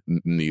identity,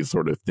 and these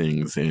sort of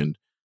things. And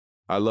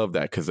I love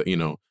that because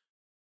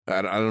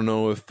I don't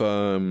know if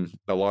a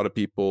lot of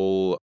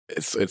people,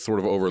 it's sort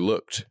of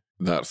overlooked,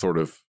 that sort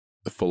of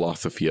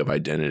philosophy of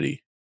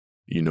identity.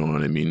 You know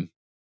what I mean?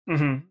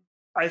 Mm-hmm.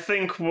 I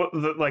think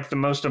the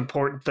most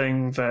important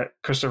thing that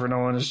Christopher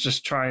Nolan is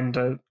just trying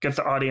to get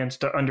the audience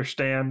to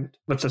understand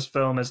with this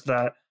film is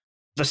that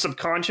the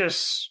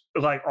subconscious,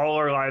 like all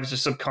our lives,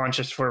 is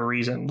subconscious for a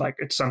reason. Like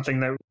it's something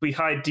that we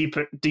hide deep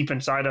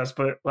inside us.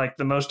 But like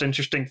the most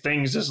interesting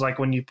things is like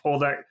when you pull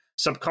that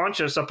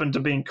subconscious up into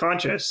being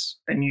conscious,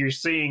 and you're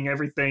seeing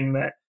everything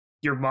that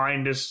your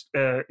mind is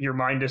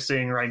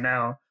seeing right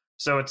now.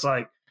 So it's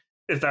like,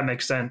 if that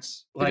makes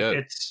sense, like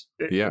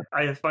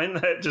I find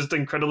that just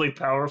incredibly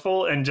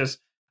powerful. And just,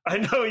 I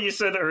know you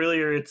said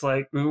earlier, it's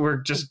like we're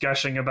just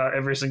gushing about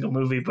every single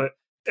movie, but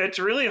it's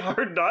really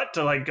hard not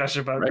to like gush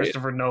about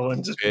Christopher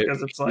Nolan, just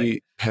because it's like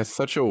he has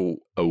such a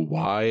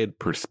wide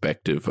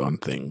perspective on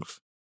things.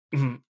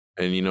 Mm-hmm.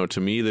 And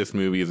to me, this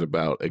movie is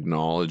about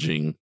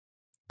acknowledging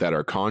that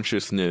our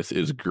consciousness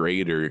is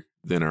greater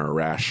than our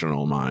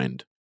rational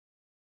mind.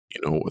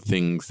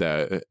 Things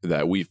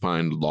that we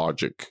find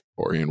logic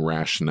or in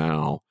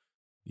rationale,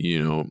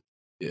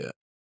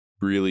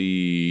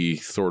 really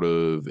sort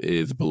of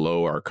is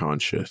below our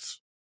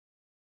conscious.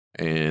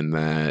 And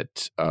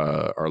that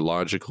our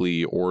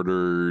logically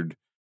ordered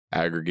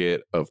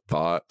aggregate of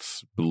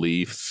thoughts,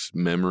 beliefs,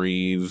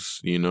 memories,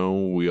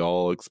 we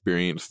all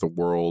experience the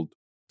world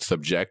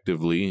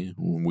subjectively.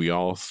 We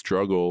all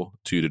struggle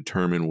to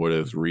determine what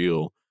is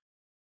real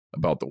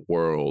about the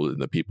world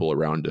and the people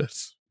around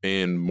us,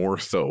 and more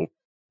so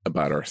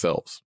about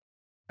ourselves.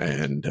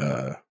 And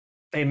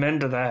amen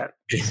to that.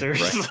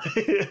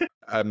 Seriously.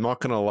 I'm not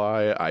gonna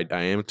lie, I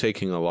am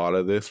taking a lot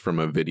of this from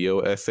a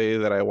video essay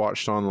that I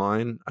watched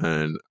online,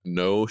 and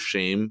no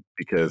shame,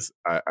 because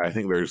I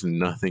think there's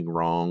nothing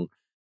wrong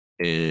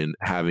in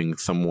having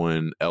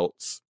someone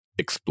else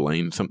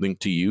explain something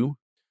to you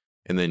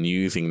and then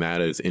using that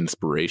as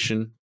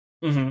inspiration.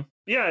 Mm-hmm.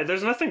 Yeah,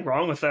 there's nothing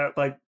wrong with that.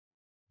 Like,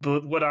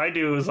 but what I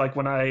do is like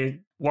when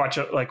I watch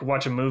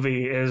a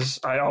movie, is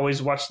I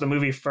always watch the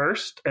movie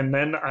first, and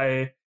then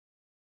I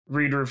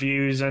read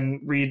reviews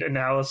and read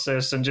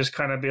analysis and just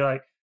kind of be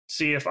like,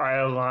 see if I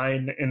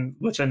align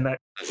within that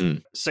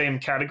same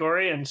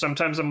category. And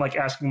sometimes I'm like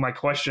asking my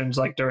questions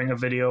like during a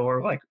video,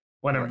 or like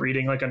when I'm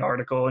reading like an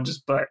article, and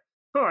just,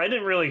 I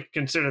didn't really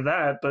consider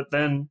that. But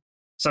then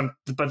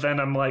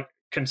I'm like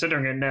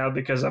considering it now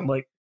because I'm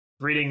like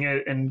reading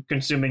it and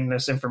consuming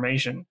this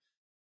information.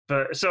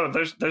 But so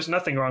there's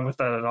nothing wrong with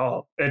that at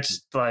all.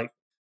 It's like,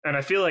 and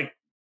I feel like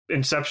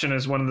Inception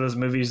is one of those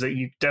movies that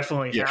you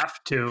definitely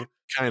have to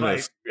kind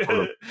of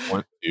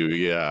want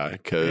to,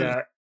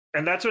 because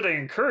and that's what it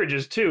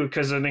encourages too,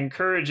 because it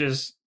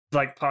encourages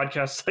like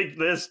podcasts like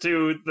this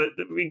too, that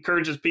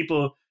encourages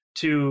people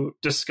to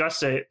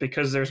discuss it,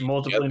 because there's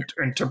multiple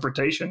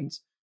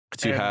interpretations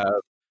to have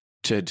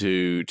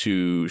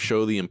to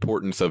show the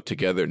importance of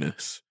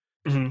togetherness,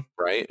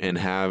 right?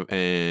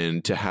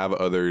 And to have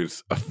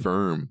others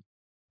affirm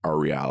our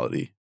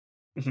reality.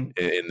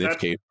 In this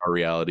case, our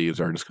reality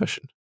is our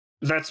discussion.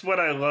 That's what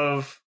I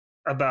love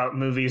about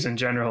movies in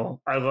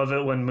general. I love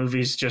it when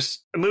movies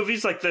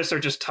like this are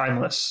just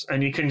timeless,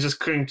 and you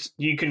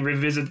can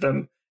revisit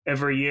them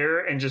every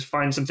year and just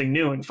find something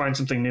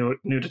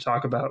new to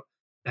talk about.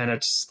 And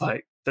it's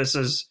like, this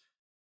is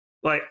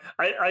like,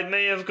 I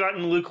may have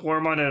gotten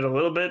lukewarm on it a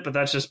little bit, but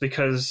that's just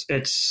because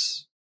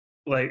it's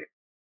like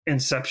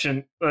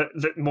Inception,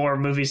 that more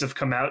movies have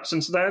come out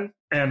since then,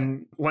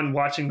 and when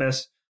watching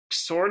this,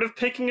 sort of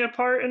picking it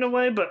apart in a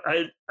way, but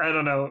I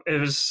don't know.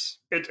 It's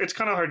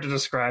kind of hard to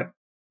describe.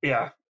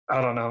 Yeah,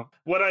 I don't know.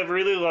 What I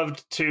really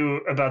loved too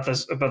about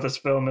this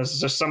film is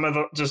just some of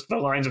the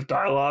lines of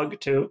dialogue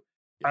too.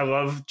 I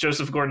love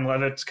Joseph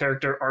Gordon-Levitt's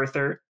character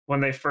Arthur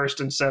when they first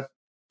incept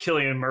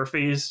Cillian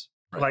Murphy's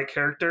like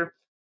character,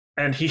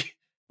 and he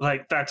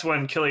like, that's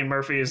when Cillian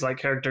Murphy's like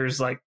character's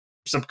like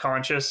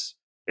subconscious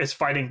is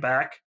fighting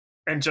back,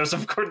 and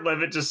Joseph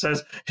Gordon-Levitt just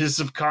says his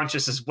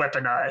subconscious is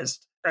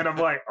weaponized. And I'm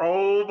like,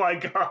 oh my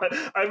God.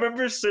 I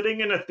remember sitting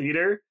in a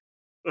theater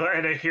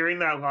and hearing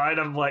that line.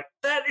 I'm like,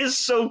 that is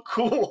so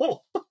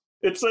cool.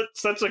 It's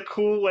such a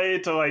cool way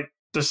to like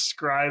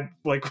describe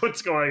like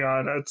what's going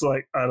on. It's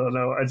like, I don't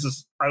know.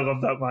 I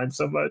love that line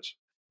so much.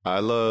 I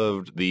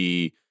loved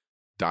the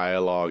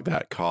dialogue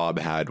that Cobb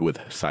had with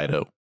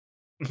Saito.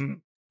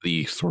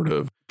 The sort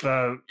of,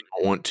 you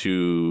want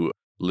to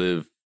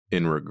live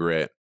in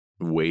regret,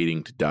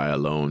 waiting to die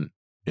alone.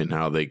 And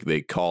how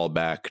they call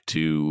back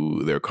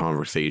to their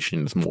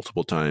conversations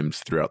multiple times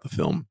throughout the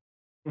film.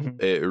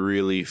 It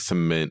really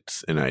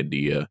cements an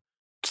idea.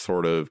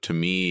 Sort of, to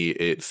me,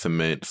 it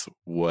cements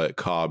what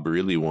Cobb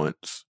really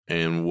wants,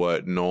 and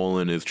what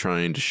Nolan is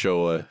trying to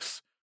show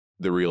us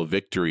the real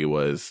victory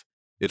was.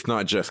 It's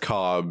not just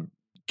Cobb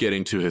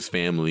getting to his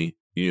family.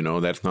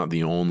 That's not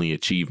the only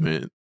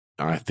achievement.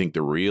 I think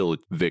the real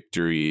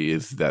victory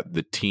is that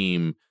the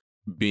team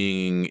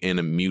being in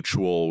a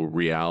mutual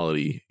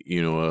reality,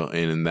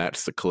 and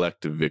that's the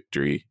collective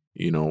victory.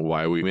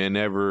 Why we may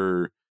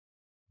never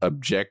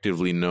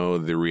objectively know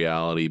the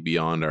reality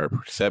beyond our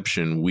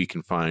perception, we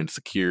can find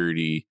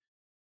security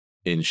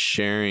in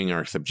sharing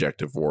our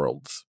subjective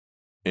worlds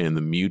and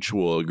the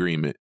mutual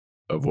agreement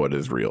of what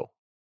is real.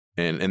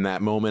 And in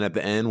that moment at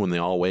the end, when they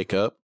all wake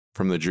up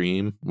from the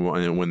dream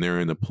when they're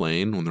in the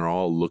plane, when they're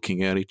all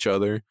looking at each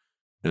other,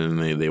 and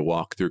then they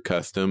walk through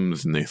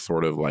customs and they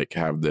sort of like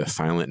have the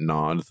silent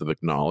nods of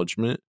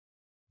acknowledgement.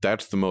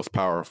 That's the most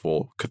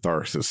powerful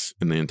catharsis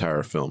in the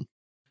entire film.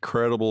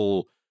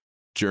 Incredible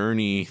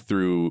journey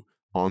through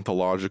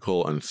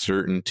ontological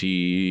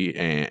uncertainty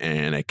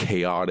and a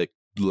chaotic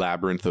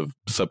labyrinth of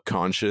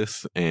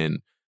subconscious, and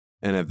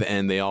at the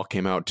end they all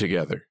came out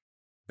together,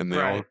 and they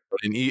all,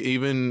 and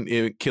even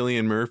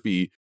Cillian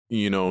Murphy,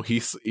 you know, he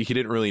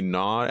didn't really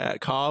nod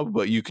at Cobb,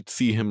 but you could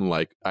see him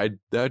like,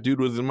 that dude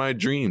was in my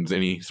dreams,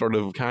 and he sort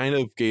of kind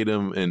of gave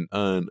him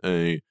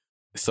a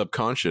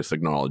subconscious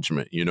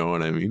acknowledgement, you know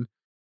what I mean?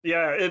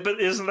 Yeah,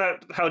 but isn't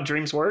that how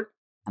dreams work?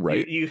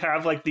 Right. You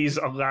have like these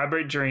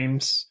elaborate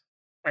dreams,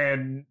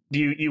 and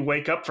you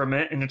wake up from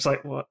it, and it's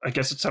like, well, I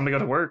guess it's time to go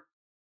to work,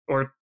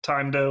 or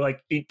time to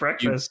like eat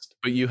breakfast.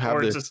 But you have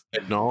this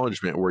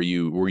acknowledgement where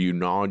you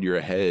nod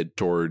your head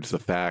towards the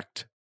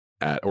fact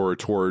or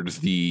towards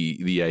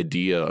the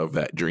idea of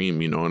that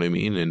dream, you know what I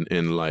mean?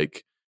 And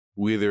like,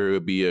 whether it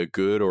would be a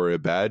good or a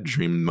bad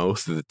dream,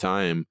 most of the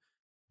time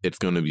it's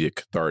going to be a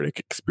cathartic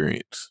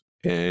experience.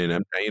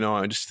 And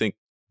I just think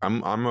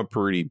I'm a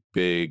pretty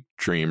big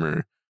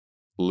dreamer,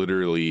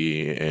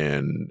 literally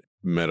and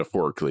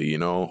metaphorically, you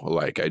know,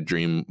 like I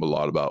dream a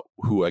lot about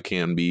who I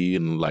can be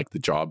and like the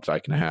jobs I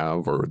can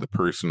have or the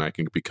person I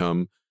can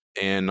become.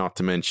 And not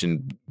to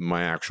mention,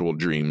 my actual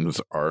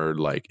dreams are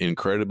like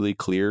incredibly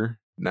clear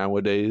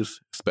nowadays,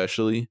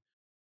 especially.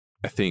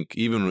 I think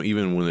even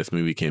when this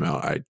movie came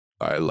out,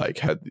 I like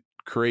had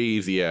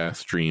crazy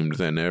ass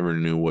dreams I never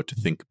knew what to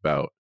think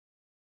about.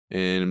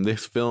 And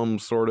this film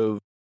sort of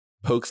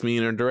pokes me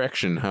in a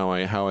direction how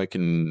I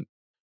can,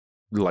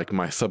 like,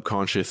 my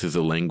subconscious is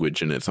a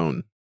language in its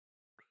own,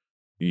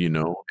 you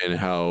know, and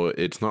how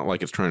it's not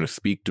like it's trying to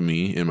speak to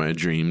me in my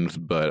dreams,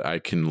 but I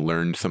can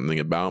learn something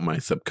about my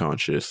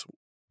subconscious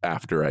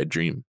after I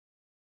dream.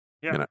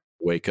 Yeah. And I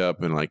wake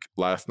up, and like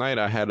last night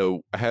I had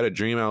a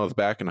dream. I was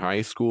back in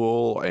high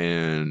school,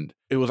 and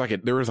it was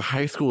like there was a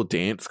high school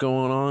dance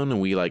going on,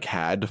 and we like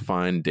had to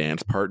find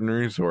dance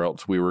partners, or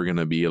else we were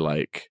gonna be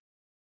like,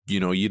 you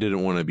know, you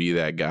didn't want to be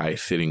that guy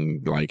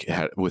sitting like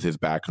with his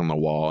back on the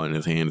wall and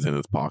his hands in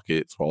his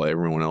pockets while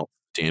everyone else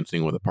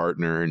dancing with a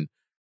partner. And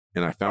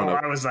I found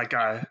out I was that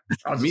guy.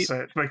 I'll just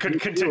say it, but couldn't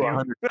continue.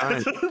 100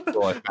 times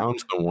until I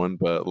found someone,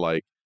 but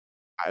like,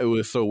 it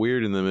was so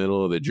weird in the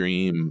middle of the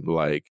dream.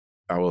 Like,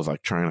 I was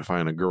like trying to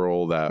find a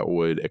girl that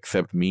would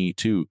accept me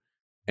too.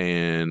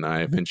 And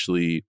I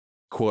eventually,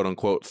 quote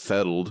unquote,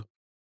 settled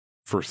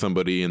for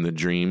somebody in the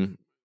dream,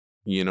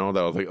 you know,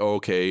 that was like, oh,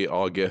 okay,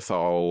 I guess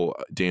I'll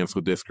dance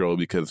with this girl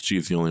because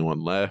she's the only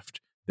one left,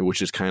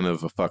 which is kind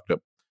of a fucked up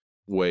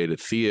way to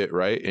see it,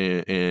 right?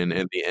 And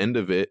at the end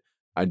of it,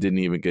 I didn't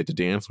even get to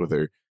dance with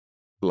her.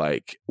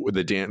 Like,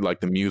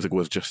 the music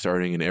was just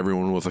starting, and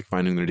everyone was like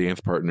finding their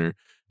dance partner,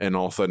 and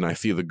all of a sudden, I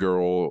see the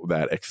girl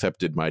that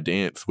accepted my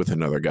dance with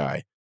another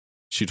guy.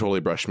 She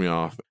totally brushed me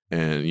off,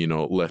 and, you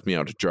know, left me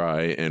out to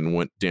dry, and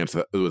went dance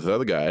with the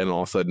other guy, and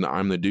all of a sudden,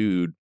 I'm the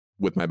dude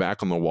with my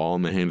back on the wall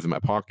and my hands in my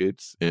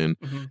pockets. And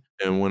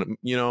when,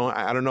 you know,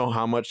 I don't know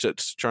how much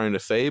that's trying to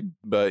say,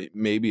 but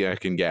maybe I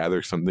can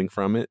gather something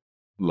from it.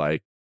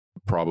 Like,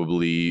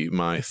 probably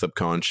my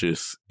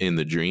subconscious in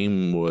the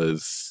dream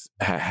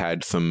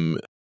had some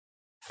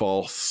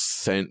false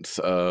sense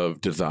of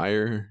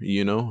desire,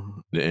 you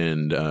know,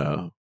 and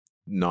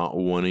not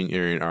wanting,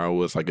 or I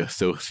was like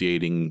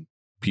associating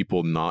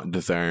people not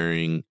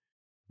desiring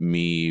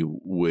me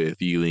with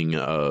feeling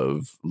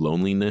of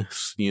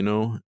loneliness, you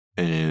know,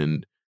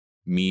 and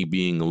me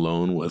being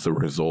alone was a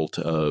result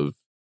of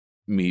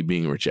me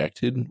being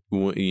rejected,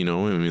 you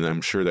know. I mean,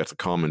 I'm sure that's a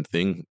common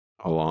thing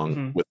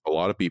along with a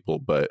lot of people,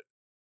 but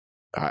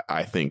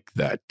I think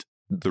that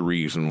the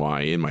reason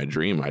why in my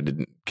dream I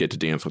didn't get to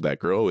dance with that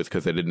girl is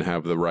because I didn't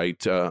have the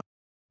right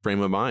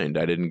frame of mind.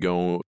 I didn't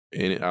go,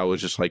 and I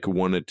was just like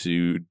wanted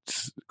to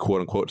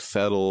quote unquote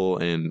settle,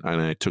 and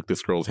I took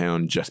this girl's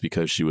hand just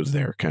because she was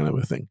there, kind of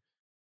a thing.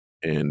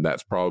 And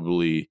that's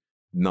probably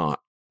not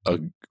a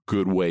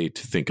good way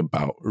to think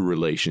about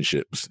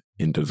relationships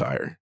in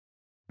desire.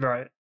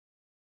 Right.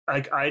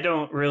 Like, I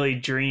don't really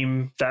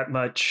dream that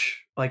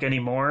much like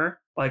anymore.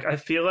 Like, I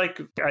feel like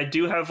I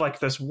do have like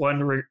this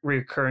one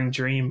recurring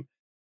dream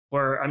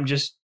where I'm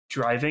just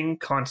driving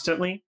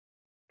constantly.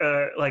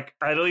 Like,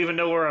 I don't even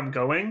know where I'm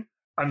going.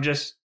 I'm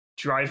just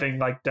driving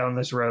like down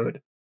this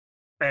road.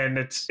 And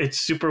it's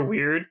super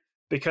weird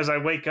because I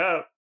wake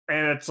up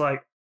and it's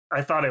like,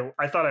 I thought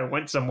I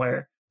went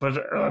somewhere,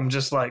 but I'm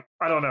just like,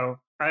 I don't know.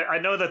 I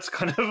know that's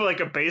kind of like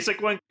a basic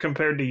one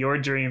compared to your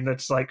dream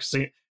that's like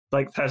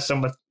has so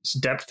much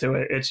depth to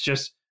it. It's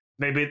just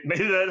maybe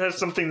that has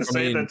something to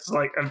say. That's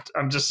like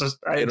I just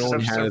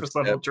have surface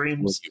level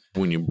dreams.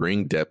 When you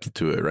bring depth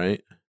to it,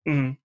 right?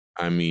 Mm-hmm.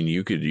 I mean,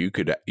 you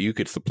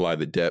could supply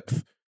the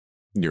depth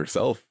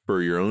yourself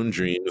for your own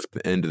dreams. At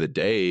the end of the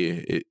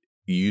day,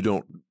 you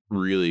don't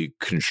really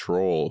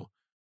control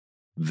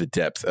the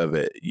depth of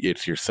it.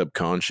 It's your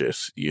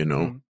subconscious, you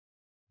know.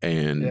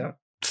 And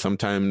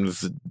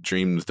sometimes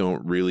dreams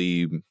don't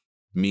really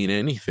mean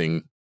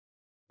anything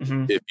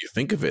if you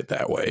think of it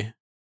that way.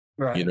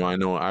 Right. You know, I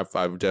know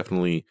I've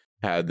definitely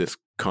had this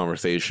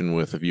conversation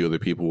with a few other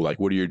people, like,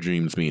 what do your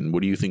dreams mean?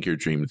 What do you think your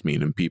dreams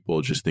mean? And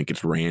people just think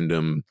it's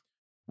random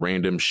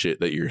shit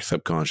that your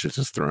subconscious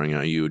is throwing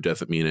at you. It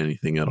doesn't mean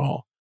anything at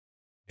all.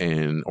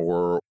 And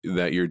or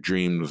that your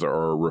dreams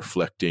are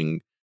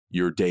reflecting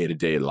your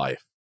day-to-day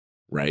life,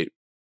 right?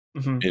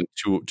 And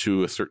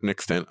to a certain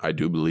extent, I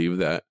do believe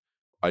that.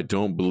 I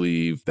don't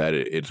believe that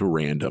it's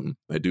random.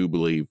 I do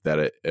believe that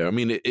it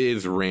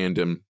is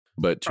random,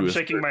 but I'm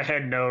shaking my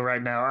head no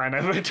right now, and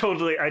I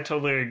totally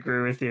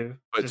agree with you.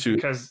 But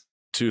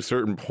to a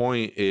certain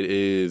point, it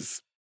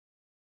is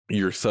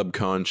your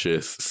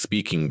subconscious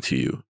speaking to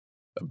you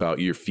about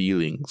your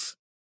feelings,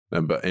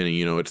 and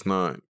you know, it's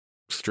not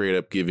straight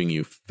up giving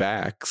you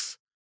facts,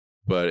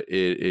 but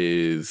it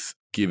is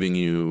giving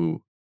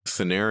you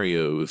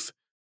scenarios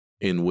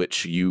in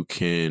which you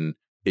can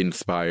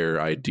inspire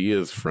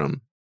ideas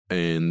from,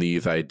 and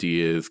these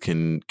ideas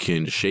can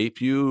shape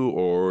you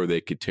or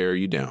they could tear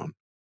you down.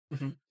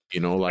 You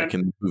know, like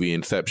in the movie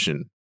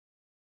Inception,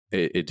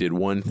 it did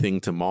one thing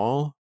to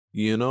Maul,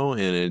 you know,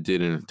 and it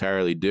did an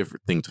entirely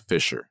different thing to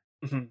Fisher.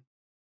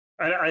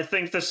 I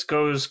think this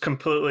goes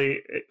completely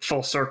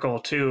full circle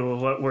to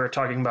what we were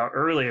talking about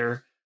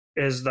earlier,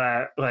 is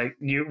that like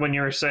when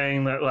you were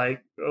saying that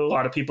like a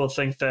lot of people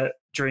think that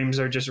dreams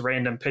are just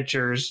random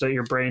pictures that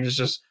your brain is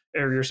just,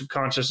 or your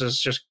subconscious is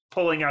just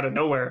pulling out of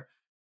nowhere.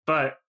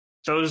 But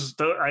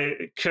I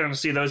kind of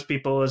see those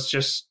people as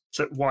just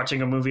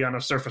watching a movie on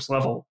a surface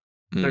level.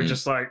 They're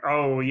just like,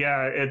 oh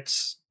yeah,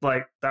 it's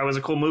like, that was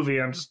a cool movie,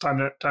 I'm just time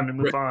to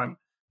move on.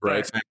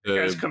 Right.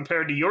 As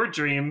compared to your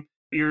dream,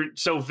 you're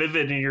so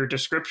vivid in your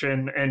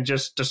description and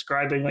just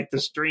describing like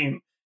this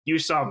dream. You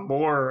saw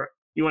more.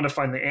 You want to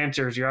find the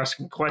answers. You're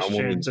asking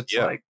questions.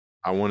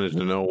 I wanted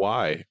to know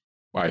why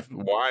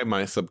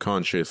my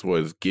subconscious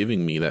was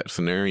giving me that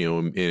scenario,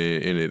 and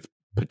it's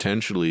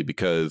potentially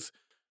because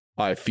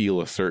I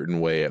feel a certain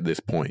way at this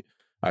point.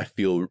 I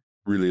feel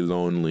really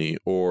lonely,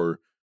 or,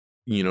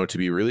 you know, to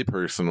be really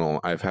personal,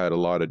 I've had a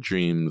lot of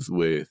dreams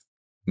with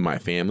my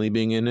family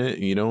being in it,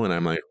 you know, and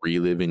I'm like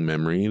reliving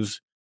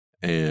memories.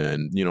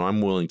 And, you know,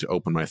 I'm willing to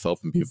open myself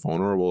and be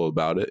vulnerable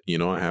about it. You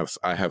know,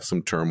 I have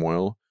some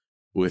turmoil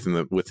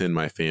within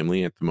my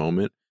family at the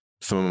moment.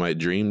 Some of my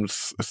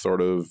dreams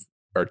sort of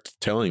are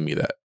telling me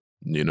that,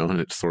 you know, and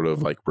it's sort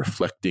of like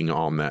reflecting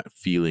on that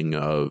feeling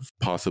of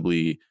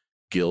possibly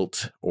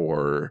guilt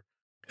or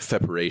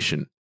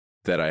separation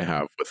that I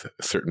have with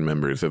certain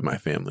members of my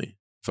family.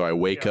 So I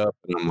wake up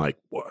and I'm like,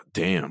 what?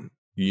 Damn,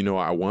 you know,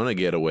 I want to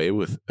get away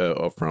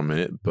from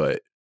it,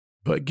 but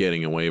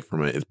getting away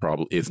from it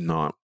is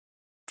not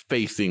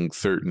facing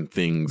certain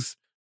things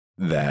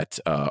that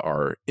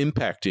are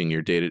impacting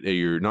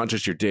your not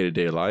just your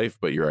day-to-day life,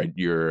 but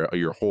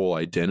your whole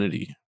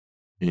identity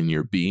and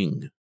your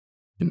being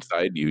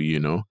inside you, you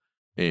know.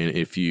 And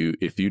if you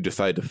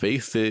decide to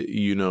face it,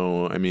 you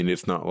know, I mean,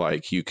 it's not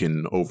like you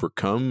can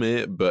overcome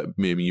it, but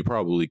maybe you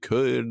probably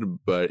could,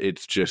 but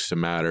it's just a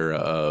matter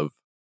of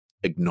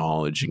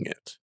acknowledging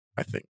it,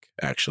 I think,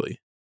 actually.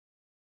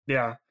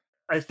 Yeah.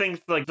 I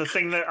think like the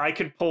thing that I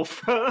could pull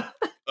from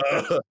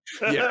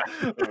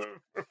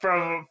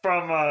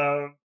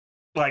from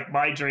like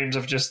my dreams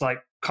of just like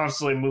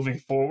constantly moving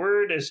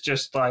forward is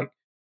just like,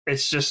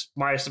 it's just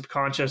my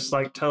subconscious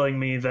like telling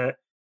me that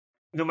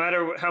no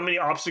matter how many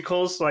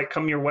obstacles like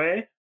come your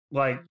way,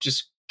 like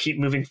just keep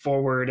moving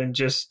forward. And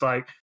just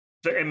like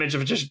the image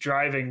of just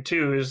driving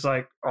too is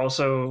like,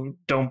 also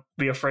don't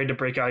be afraid to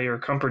break out of your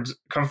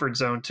comfort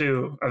zone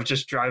too, of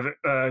just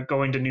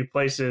going to new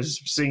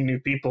places, seeing new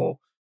people.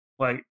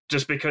 Like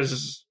just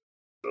because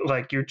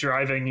like you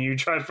drive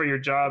for your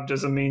job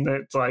doesn't mean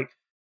that it's like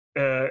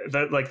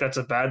that's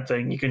a bad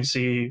thing. You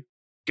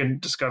can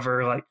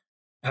discover, like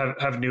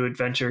have new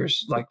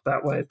adventures like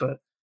that way. But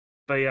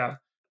yeah,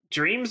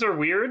 dreams are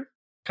weird.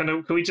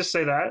 Can we just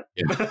say that?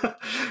 Yeah.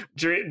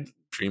 Dreams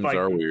like,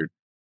 are weird.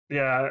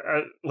 Yeah,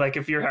 like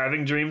if you're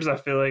having dreams, I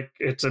feel like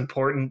it's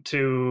important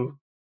to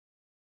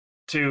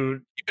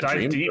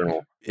dive deep.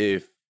 Journal.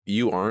 If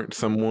you aren't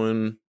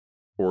someone,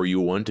 or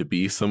you want to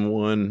be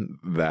someone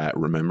that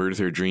remembers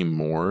their dream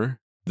more,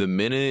 the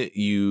minute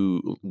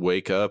you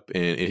wake up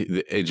and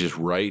it just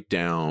write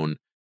down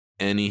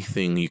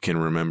anything you can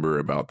remember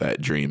about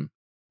that dream.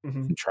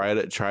 And try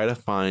to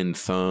find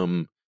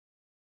some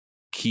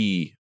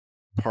key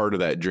part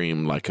of that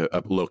dream, like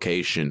a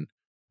location,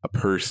 a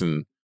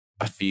person,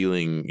 a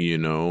feeling, you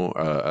know,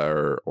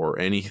 or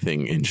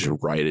anything, and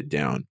just write it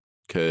down.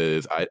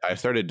 Because I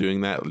started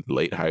doing that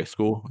late high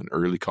school and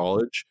early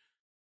college.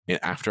 And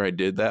after I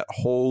did that,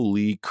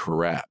 holy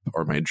crap,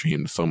 are my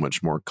dreams so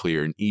much more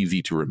clear and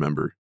easy to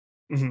remember.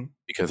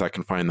 Because I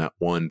can find that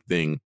one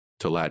thing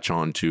to latch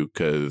on to,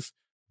 because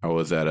I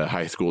was at a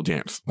high school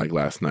dance like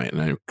last night,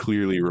 and I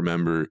clearly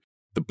remember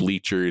the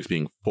bleachers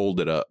being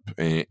folded up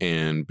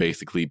and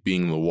basically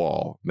being the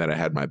wall that I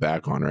had my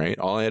back on, right?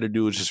 All I had to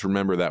do was just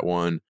remember that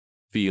one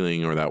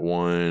feeling or that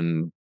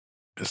one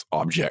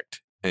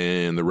object,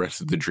 and the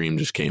rest of the dream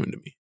just came into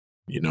me,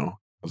 you know?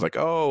 was like,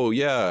 oh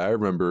yeah, I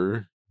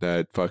remember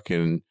that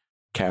fucking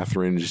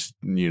Catherine, just,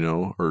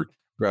 or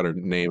forgot her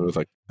name. It was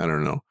like, I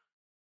don't know.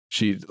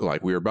 She,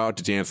 like, we were about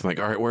to dance. I'm like,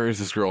 all right, where is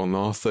this girl? And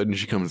all of a sudden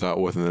she comes out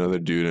with another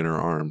dude in her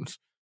arms.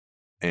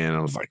 And I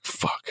was like,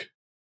 fuck,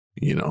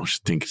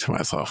 just thinking to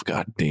myself,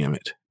 God damn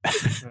it.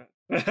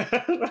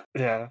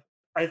 Yeah.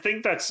 I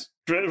think that's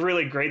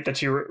really great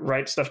that you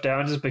write stuff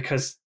down, just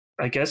because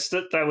I guess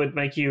that would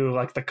make you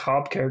like the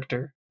Cobb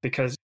character,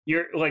 because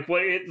you're like,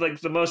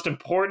 the most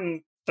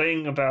important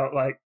thing about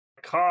like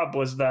Cobb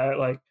was that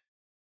like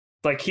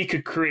he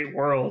could create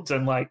worlds,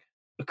 and like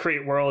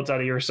create worlds out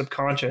of your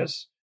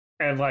subconscious.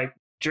 And like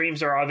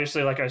dreams are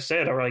obviously, like I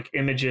said, are like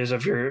images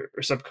of your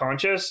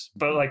subconscious,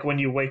 but like when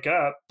you wake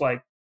up,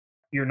 like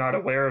you're not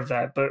aware of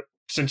that. But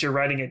since you're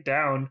writing it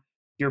down,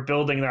 you're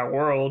building that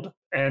world,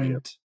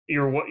 and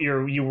you're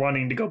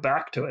wanting to go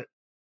back to it.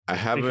 I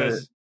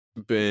haven't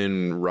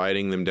been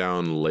writing them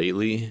down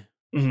lately,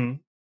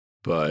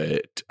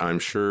 but I'm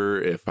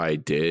sure if I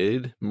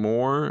did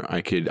more,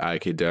 I could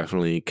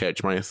definitely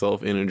catch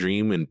myself in a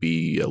dream and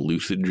be a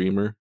lucid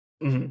dreamer.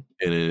 And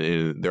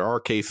there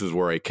are cases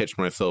where I catch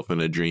myself in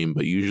a dream,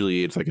 but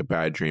usually it's like a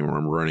bad dream where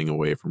I'm running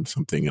away from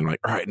something and like,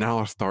 all right, now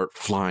I'll start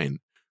flying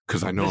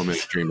because I know I'm in a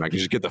dream. I can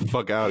just get the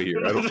fuck out of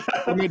here.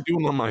 What am I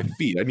doing on my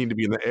feet? I need to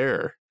be in the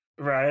air.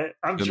 Right.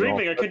 I'm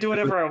dreaming. I can do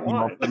whatever I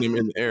want. I'm in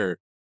the air.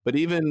 But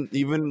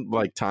even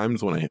like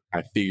times when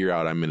I figure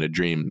out I'm in a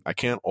dream, I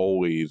can't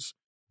always,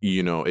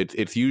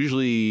 it's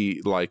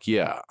usually like,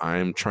 yeah,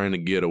 I'm trying to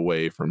get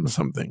away from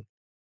something.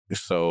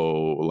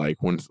 So like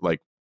when like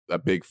a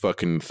big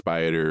fucking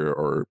spider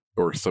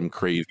or some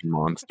crazy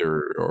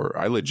monster, or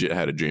I legit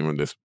had a dream of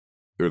this.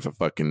 There was a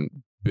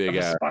fucking big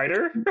ass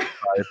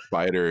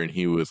spider, and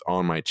he was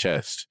on my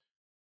chest.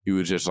 He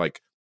was just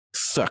like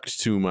sucked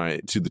to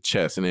the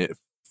chest, and it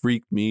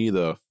freaked me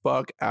the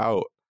fuck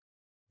out.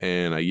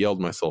 And I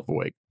yelled myself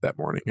awake that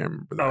morning. I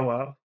remember that. Oh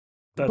wow!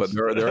 But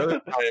there are other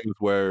times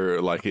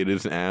where like it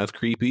isn't as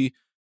creepy,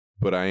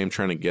 but I am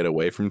trying to get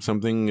away from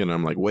something, and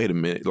I'm like, wait a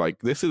minute, like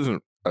this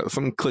isn't.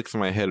 Something clicks in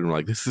my head, and I'm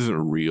like, this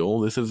isn't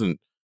real. This isn't,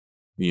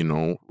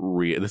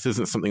 this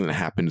isn't something that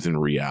happens in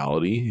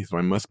reality. So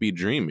I must be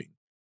dreaming.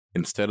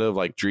 Instead of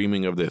like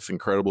dreaming of this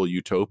incredible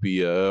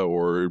utopia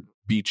or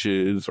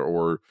beaches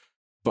or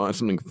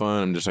something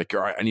fun, I'm just like,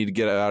 all right, I need to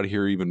get out of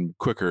here even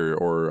quicker,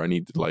 or I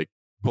need to like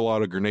pull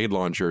out a grenade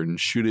launcher and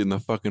shoot it in the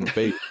fucking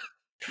face.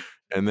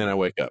 And then I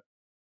wake up,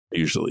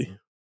 usually.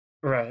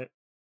 Right.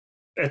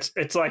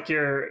 It's like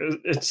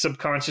it's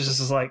subconscious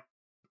is like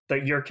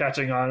that you're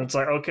catching on. It's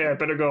like, okay, I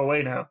better go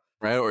away now.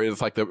 Right. Or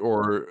it's like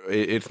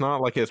it's not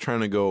like it's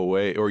trying to go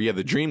away, or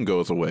the dream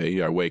goes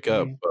away. I wake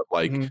up, but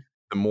like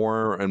the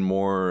more and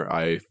more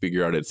I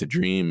figure out it's a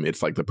dream,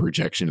 it's like the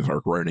projections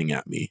are running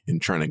at me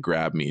and trying to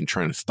grab me and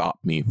trying to stop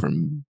me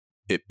from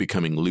it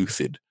becoming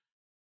lucid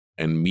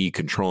and me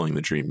controlling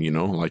the dream,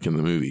 like in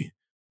the movie.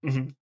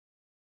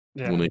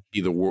 Yeah. When they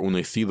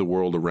see the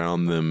world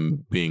around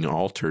them being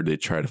altered, they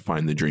try to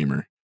find the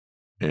dreamer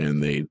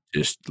and they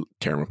just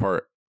tear them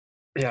apart.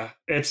 Yeah,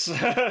 it's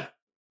like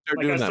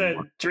I said,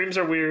 dreams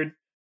are weird.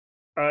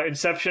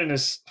 Inception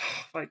is,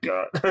 oh my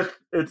god,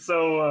 it's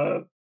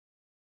so.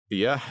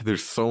 Yeah,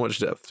 there's so much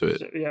depth to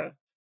it.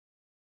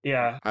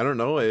 Yeah. I don't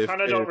know if I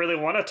kind of don't really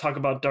want to talk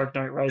about Dark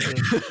Knight Rises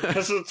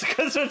because it's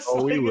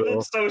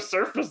it's so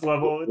surface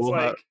level.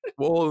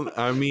 It's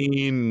I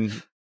mean,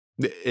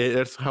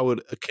 that's how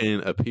it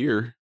can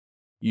appear.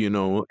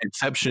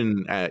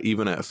 Inception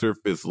even at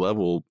surface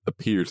level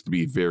appears to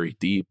be very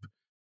deep,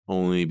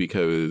 only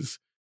because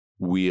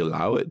we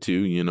allow it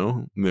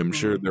to. I'm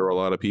sure there are a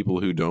lot of people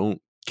who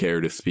don't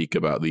care to speak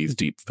about these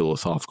deep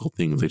philosophical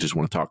things. They just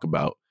want to talk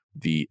about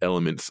the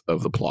elements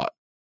of the plot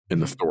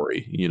and the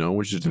story,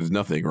 which there's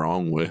nothing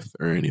wrong with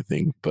or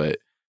anything. But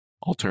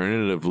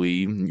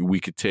alternatively, we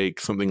could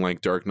take something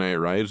like Dark Knight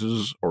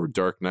Rises or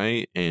Dark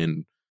Knight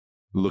and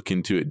look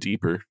into it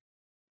deeper,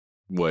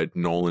 what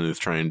Nolan is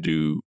trying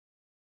to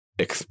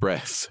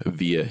express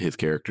via his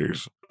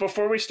characters.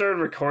 Before we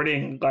started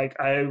recording, like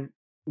I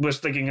was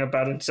thinking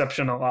about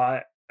Inception a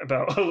lot,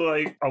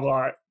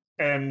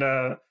 and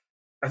I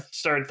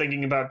started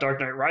thinking about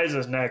Dark Knight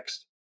Rises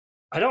next.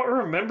 I don't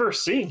remember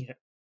seeing it.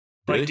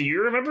 Really? Like, do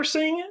you remember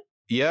seeing it?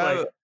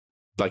 Yeah,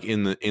 like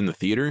in the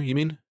theater, you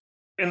mean?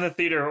 In the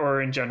theater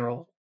or in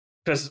general?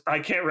 Because I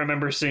can't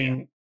remember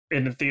seeing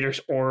in the theaters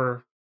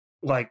or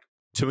like.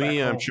 To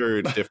me, I'm sure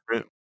it's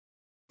different.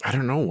 I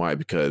don't know why,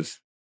 because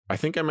I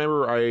think I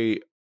remember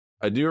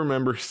I do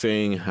remember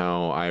saying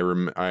how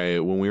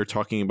when we were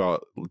talking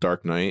about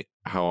Dark Knight,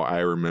 how I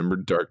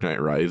remembered Dark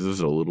Knight Rises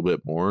a little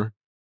bit more.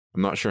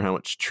 I'm not sure how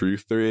much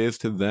truth there is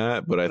to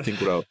that, but I think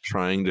what I was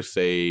trying to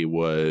say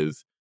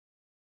was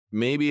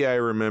maybe I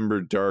remember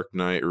Dark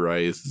Knight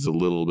Rises a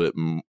little bit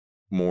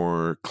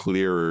more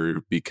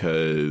clearer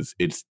because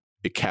it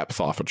caps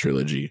off a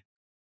trilogy.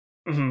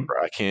 You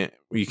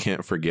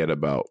can't forget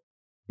about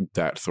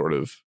that sort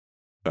of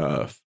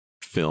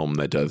film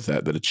that does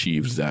that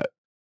achieves that.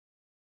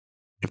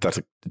 If that's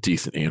a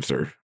decent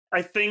answer.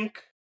 I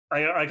think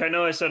I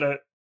know I said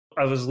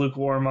I was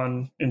lukewarm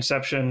on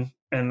Inception,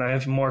 and I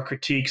have more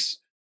critiques.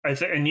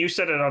 And you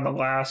said it on the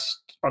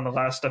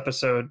last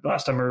episode,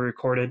 last time we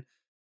recorded,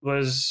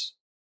 was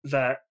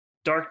that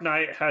Dark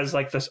Knight has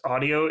like this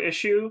audio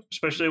issue,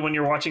 especially when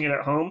you're watching it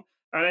at home.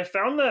 And I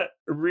found that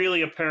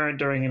really apparent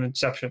during an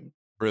Inception.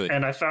 Really?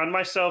 And I found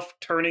myself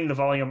turning the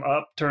volume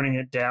up, turning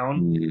it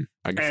down.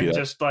 I can see that.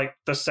 Just like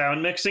the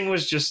sound mixing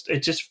was it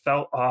just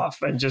felt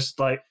off. And just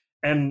like,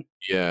 and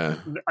yeah,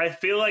 I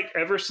feel like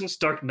ever since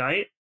Dark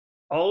Knight,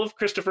 all of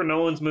Christopher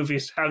Nolan's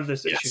movies have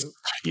this issue.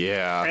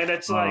 Yeah. And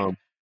it's like,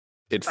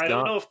 I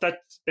don't know if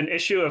that's an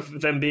issue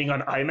of them being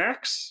on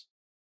IMAX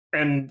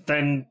and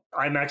then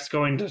IMAX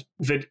going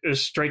to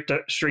straight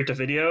to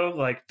video.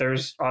 Like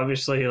there's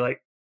obviously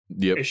like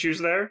issues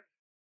there,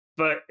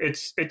 but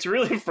it's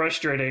really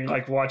frustrating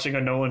like watching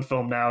a Nolan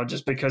film now,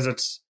 just because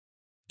it's,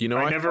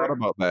 I thought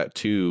about that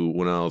too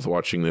when I was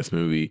watching this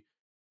movie,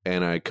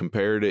 and I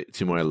compared it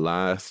to my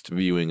last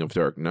viewing of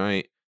Dark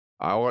Knight.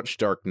 I watched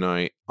Dark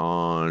Knight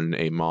on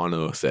a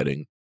mono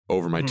setting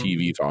over my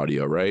TV's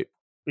audio, right?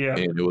 Yeah.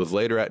 And it was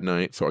later at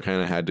night, so I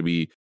kind of had to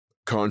be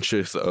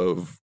conscious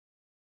of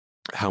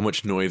how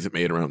much noise it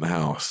made around the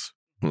house.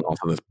 And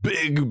also this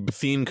big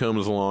scene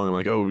comes along. I'm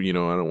like, oh, I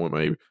don't want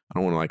to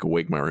like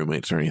wake my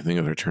roommates or anything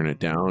if I turn it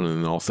down. And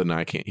then all of a sudden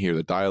I can't hear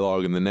the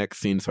dialogue in the next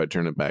scene, so I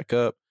turn it back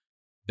up.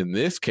 In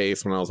this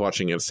case, when I was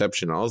watching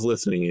Inception, I was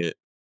listening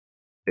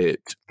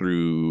it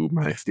through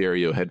my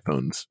stereo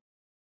headphones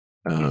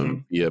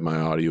via my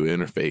audio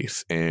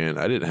interface, and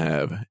I didn't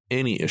have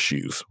any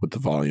issues with the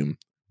volume.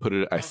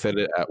 I set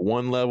it at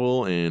one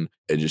level, and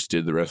it just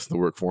did the rest of the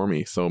work for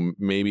me. So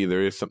maybe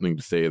there is something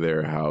to say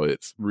there, how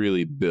it's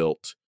really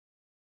built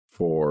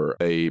for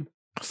a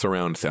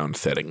surround sound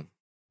setting,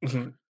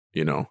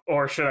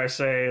 or should I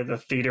say the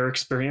theater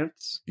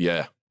experience?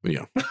 Yeah,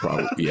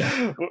 probably,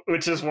 yeah.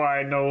 Which is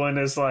why Nolan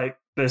is like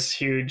this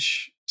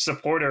huge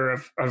supporter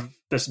of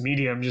this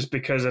medium, just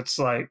because it's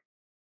like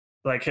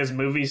his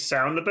movies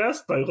sound the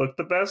best, they look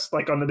the best,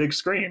 like on the big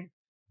screen.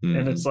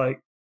 And it's like,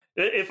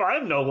 if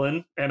I'm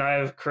Nolan and I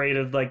have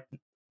created like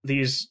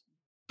these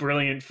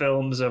brilliant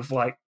films of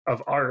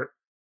art,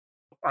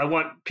 I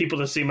want people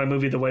to see my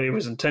movie the way it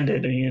was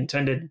intended, and he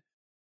intended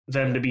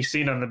them to be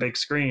seen on the big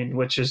screen,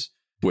 which is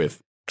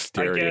with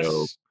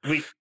stereo.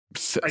 I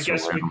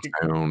guess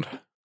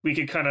we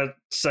could kind of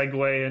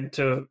segue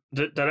into.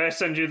 Did I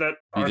send you that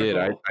article? You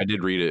did. I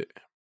did read it.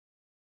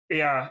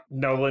 Yeah,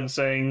 Nolan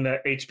saying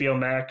that HBO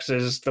Max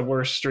is the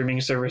worst streaming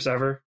service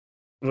ever,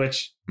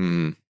 which.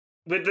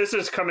 But this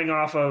is coming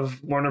off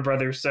of Warner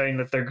Brothers saying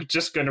that they're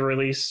just going to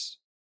release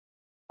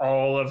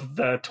all of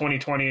the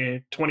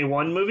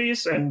 2020-21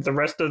 movies, and the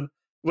rest of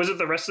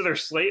their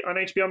slate on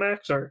HBO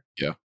Max, or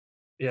yeah,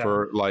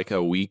 for like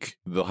a week.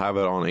 They'll have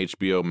it on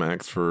HBO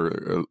Max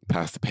for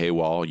past the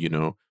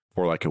paywall,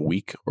 for like a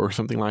week or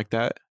something like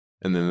that,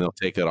 and then they'll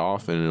take it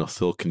off, and it'll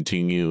still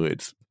continue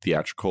its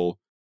theatrical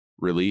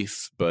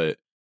release. But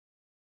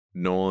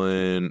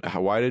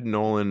why did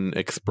Nolan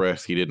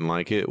express he didn't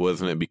like it?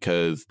 Wasn't it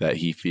because that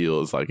he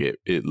feels like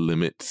it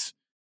limits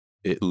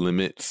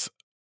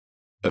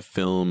a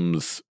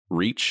film's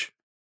reach,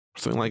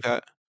 something like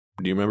that?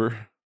 Do you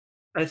remember?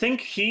 I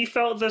think he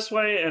felt this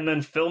way, and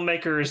then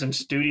filmmakers and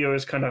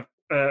studios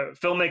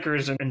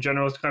filmmakers in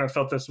general kind of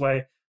felt this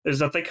way, is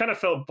that they kind of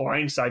felt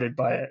blindsided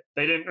by it.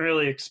 They didn't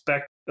really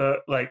expect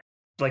like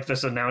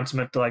this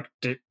announcement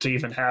to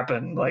even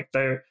happen. Like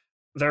they're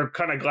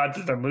kind of glad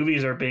that their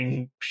movies are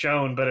being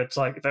shown, but it's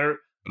like But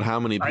how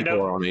many people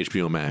are on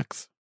HBO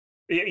Max?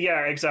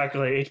 Yeah,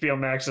 exactly. HBO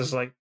Max is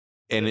like,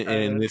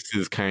 and this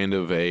is kind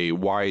of a,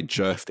 why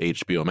just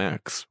HBO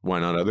Max? Why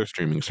not other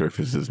streaming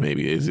services?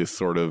 Maybe is this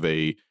sort of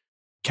a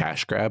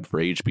cash grab for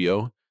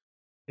HBO?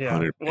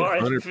 Yeah,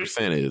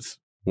 100% is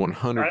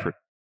 100%.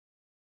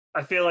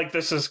 I feel like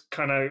this is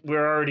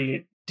we're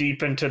already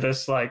deep into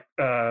this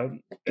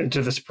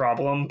into this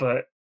problem,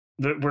 but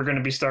we're going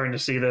to be starting to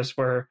see this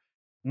where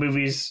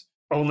movies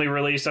only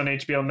release on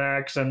HBO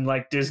Max, and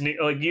like Disney,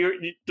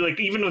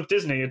 even with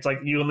Disney, it's like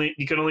you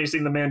can only see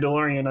The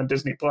Mandalorian on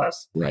Disney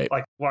Plus. Right.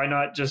 Like, why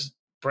not just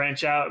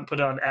branch out and put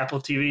it on Apple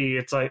TV?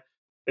 It's like,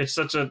 it's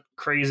such a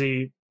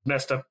crazy,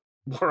 messed up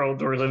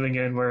world we're living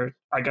in, where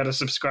I got to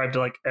subscribe to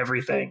like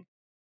everything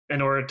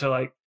in order to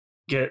like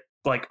get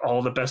like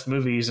all the best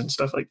movies and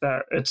stuff like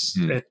that.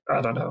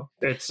 I don't know.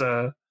 It's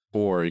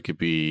or it could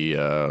be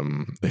a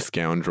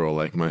scoundrel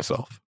like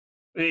myself.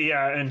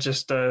 Yeah, and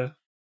just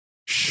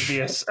be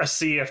a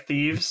sea of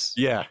thieves.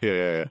 Yeah.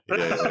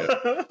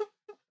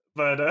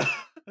 But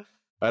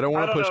I don't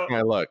want to push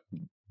my luck,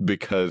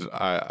 because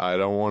I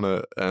don't want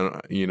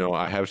to.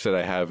 I have said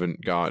I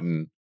haven't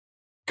gotten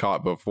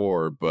caught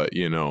before, but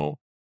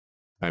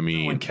I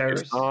mean, no one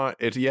cares. It's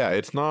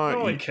not.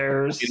 No one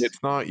cares.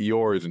 It's not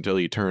yours until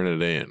you turn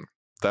it in.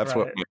 That's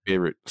what my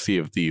favorite Sea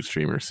of Thieves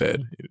streamer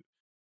said.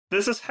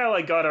 This is how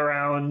I got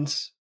around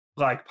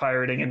like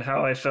pirating, and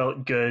how I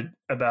felt good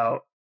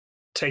about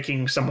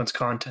taking someone's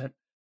content,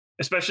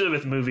 especially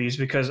with movies,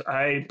 because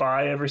I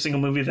buy every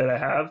single movie that I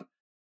have,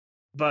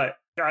 but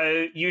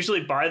I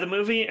usually buy the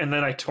movie and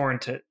then I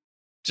torrent it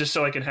just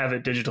so I can have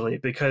it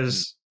digitally,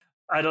 because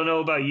I don't know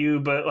about you,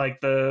 but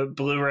like the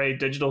Blu-ray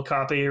digital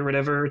copy or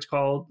whatever it's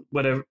called,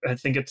 whatever, I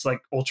think it's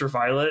like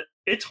ultraviolet.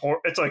 It's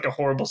like a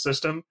horrible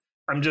system.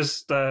 I'm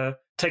just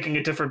taking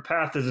a different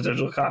path as a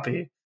digital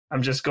copy.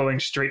 I'm just going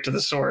straight to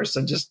the source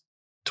and just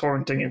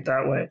torrenting it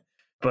that way.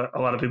 But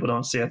a lot of people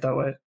don't see it that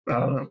way. I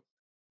don't know.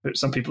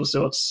 Some people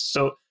still.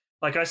 So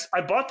like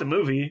I bought the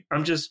movie.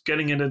 I'm just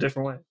getting it a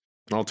different way.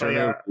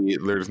 Alternatively,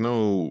 there's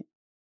no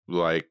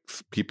like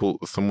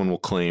someone will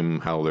claim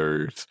how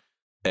there's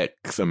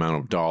X amount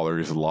of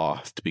dollars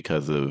lost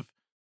because of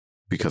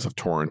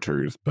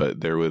torrenters,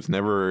 but there was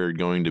never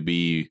going to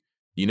be.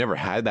 You never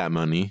had that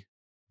money.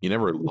 You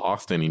never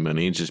lost any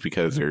money just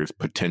because there's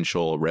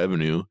potential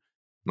revenue.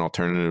 And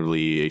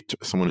alternatively,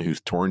 someone who's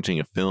torrenting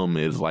a film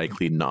is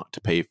likely not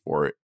to pay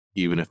for it,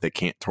 even if they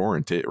can't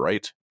torrent it,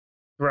 right?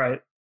 Right.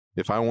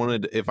 If I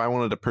wanted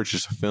to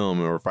purchase a film,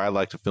 or if I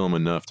liked a film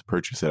enough to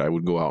purchase it, I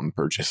would go out and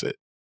purchase it,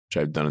 which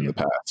I've done in the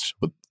past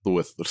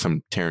with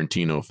some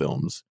Tarantino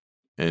films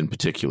in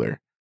particular,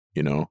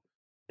 you know?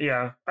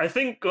 Yeah. I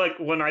think like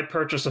when I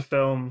purchase a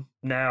film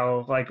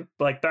now, like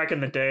back in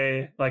the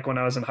day, like when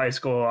I was in high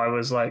school, I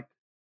was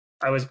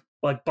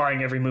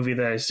buying every movie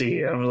that I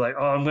see. I was like,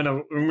 oh, I'm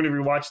gonna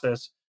rewatch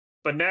this.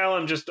 But now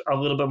I'm just a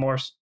little bit more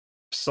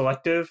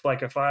selective.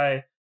 Like if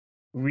I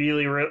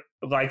really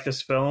like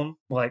this film,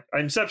 like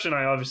Inception,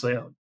 I obviously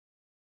own.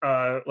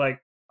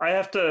 Like I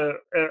have to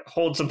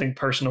hold something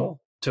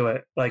personal to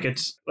it. Like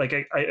it's like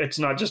it's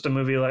not just a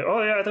movie. Like,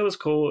 oh yeah, that was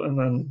cool, and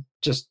then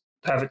just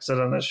have it sit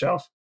on the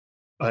shelf.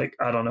 Like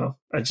I don't know.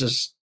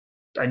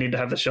 I need to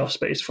have the shelf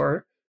space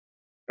for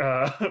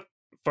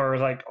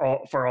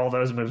all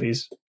those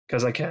movies,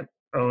 because I can't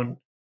own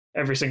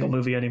every single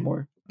movie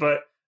anymore. But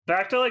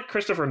back to like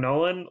Christopher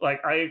Nolan,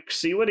 like I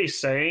see what he's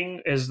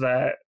saying is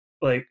that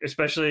like,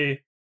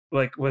 especially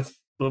like with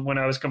when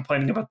I was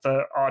complaining about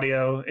the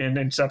audio in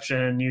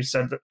Inception, and you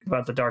said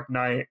about The Dark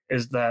Knight,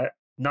 is that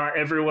not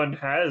everyone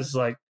has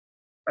like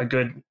a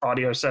good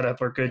audio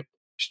setup or good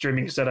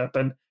streaming setup,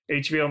 and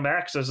HBO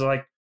Max is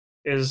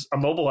a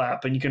mobile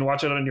app and you can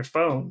watch it on your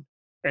phone.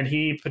 And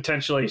he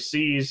potentially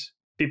sees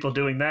people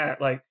doing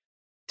that. Like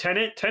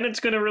Tenet's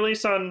going to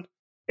release on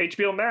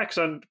HBO Max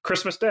on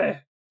Christmas Day.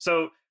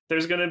 So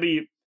there's going to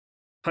be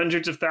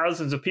hundreds of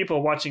thousands of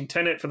people watching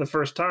Tenet for the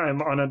first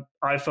time on an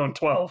iPhone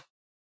 12,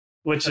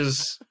 which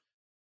is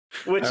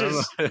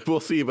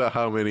we'll see about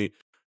how many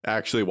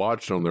actually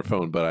watched on their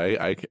phone, but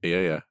I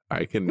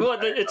can. Well,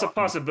 it's a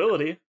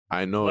possibility.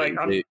 I know, like,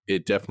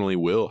 it definitely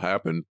will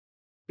happen.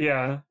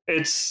 Yeah,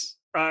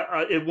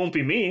 it won't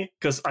be me,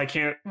 because I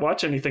can't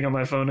watch anything on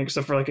my phone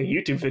except for like a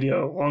YouTube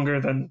video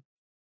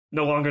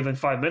no longer than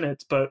 5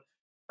 minutes. But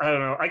I don't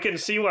know. I can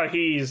see why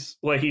he's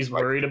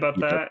worried about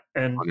that.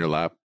 And on your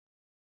lap,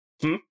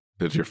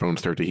 does your phone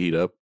start to heat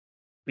up?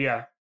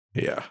 Yeah.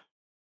 Yeah.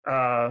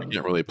 I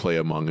can't really play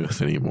Among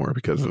Us anymore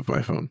because of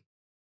my phone.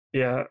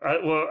 Yeah.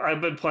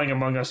 I've been playing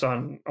Among Us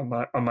on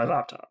my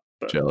laptop.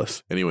 But.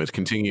 Jealous. Anyways,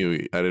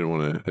 continue. I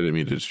didn't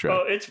mean to distract.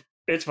 Oh,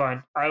 it's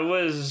fine.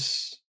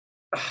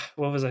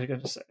 What was I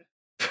going to say?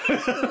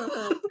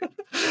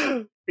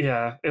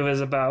 Yeah, it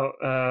was about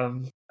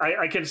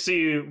I can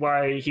see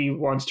why he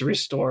wants to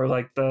restore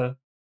like the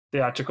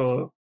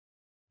theatrical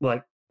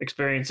like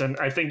experience. And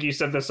I think you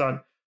said this on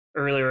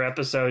earlier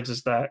episodes,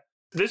 is that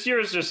this year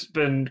has just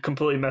been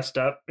completely messed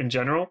up in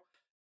general.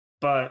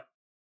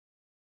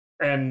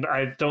 And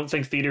I don't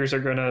think theaters are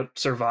going to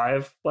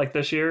survive like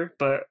this year,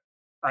 but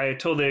I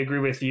totally agree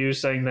with you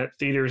saying that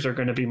theaters are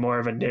going to be more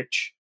of a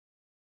niche.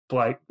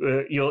 Like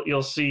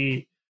you'll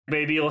see,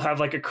 maybe you'll have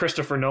like a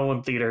Christopher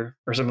Nolan theater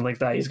or something like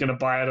that. He's going to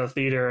buy out a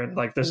theater, and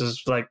like this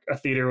is like a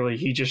theater where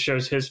he just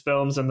shows his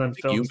films and then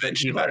films that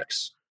he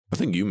likes. I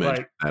think you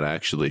mentioned that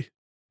actually.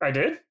 I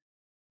did.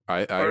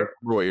 I remember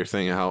what you're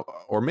saying.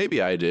 Or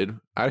maybe I did.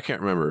 I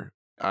can't remember.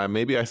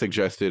 Maybe I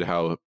suggested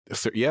how.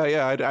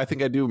 Yeah. I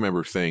think I do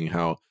remember saying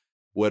how.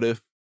 What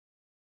if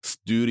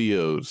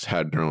studios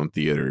had their own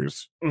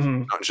theaters,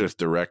 not just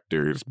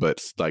directors, but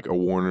like a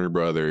Warner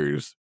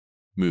Brothers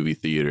movie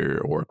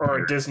theater or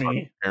a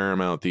Disney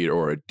Paramount theater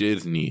or a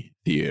Disney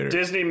theater.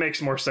 Disney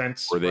makes more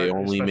sense. Where they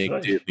only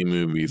make Disney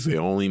movies. They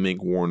only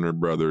make Warner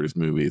Brothers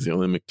movies. They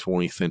only make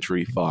 20th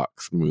Century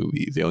Fox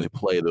movies. They only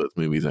play those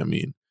movies. I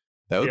mean,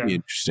 that would be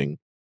interesting.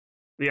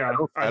 Yeah,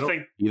 I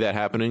don't see that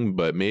happening,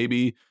 but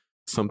maybe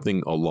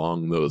something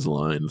along those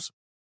lines.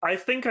 I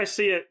think I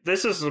see it.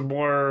 This is a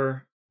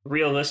more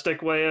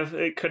realistic way of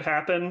it could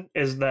happen,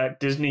 is that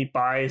Disney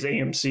buys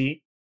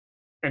AMC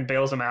and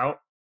bails them out.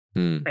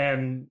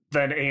 And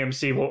then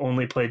AMC will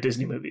only play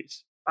Disney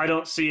movies. I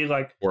don't see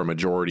like... Or a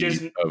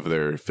majority of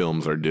their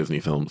films are Disney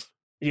films.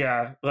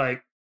 Yeah,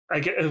 like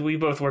we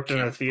both worked in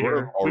a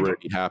theater.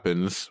 Already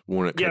happens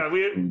when it comes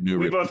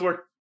we both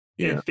worked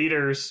in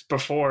theaters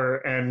before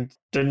and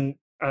didn't...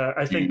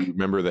 I think... You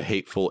remember the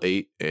Hateful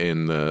Eight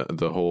and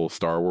the whole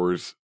Star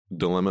Wars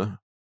dilemma?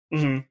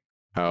 Mm-hmm.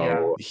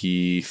 How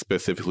he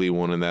specifically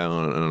wanted that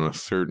on a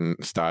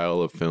certain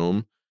style of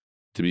film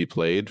to be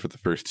played for the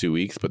first 2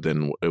 weeks, but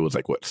then it was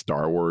like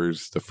Star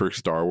Wars, the first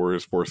Star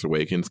Wars Force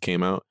Awakens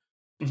came out,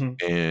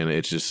 and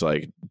it's just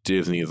like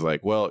Disney is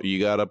like, well, you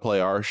got to play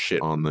our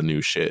shit on the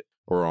new shit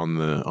or on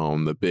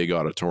the big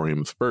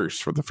auditoriums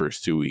first for the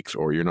first 2 weeks,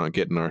 or you're not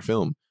getting our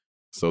film.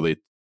 So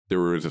there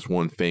was this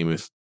one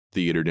famous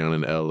theater down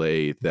in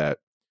LA that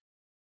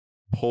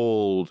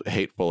pulled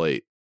Hateful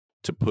Eight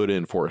to put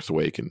in Force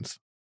Awakens,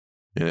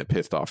 and it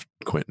pissed off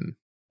Quentin.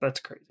 That's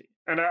crazy.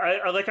 And I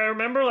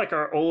remember like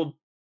our old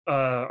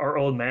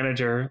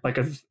manager, like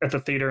at the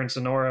theater in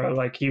Sonora,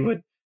 like he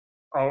would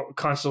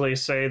constantly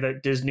say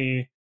that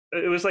Disney,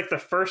 it was like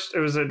it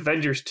was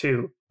Avengers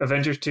 2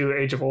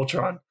 Age of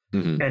Ultron,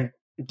 and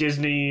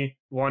Disney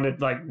wanted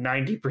like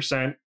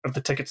 90% of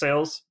the ticket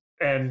sales,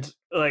 and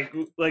like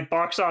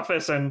box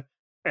office and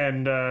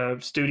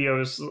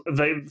studios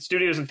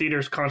and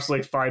theaters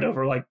constantly fight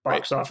over like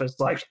box office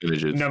like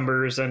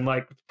numbers and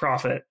like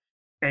profit,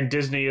 and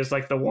Disney is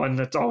like the one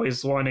that's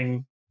always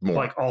wanting more,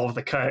 like all of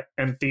the cut,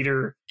 and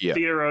theater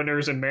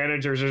owners and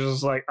managers are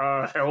just like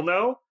hell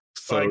no.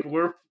 So, like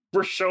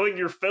we're showing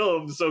your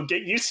film, so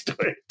get used to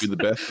it. To the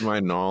best of my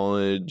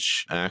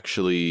knowledge,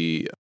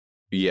 actually,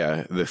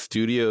 yeah, the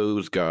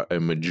studios got a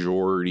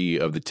majority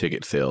of the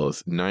ticket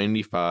sales,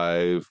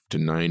 95 to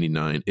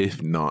 99,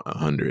 if not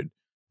 100.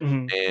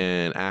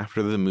 And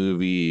after the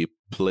movie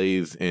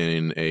plays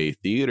in a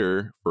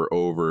theater for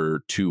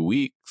over 2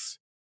 weeks,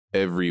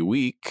 every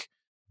week,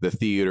 the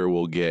theater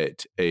will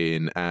get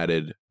an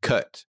added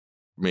cut,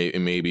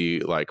 maybe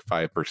like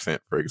 5%,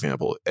 for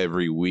example.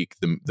 Every week,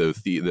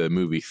 the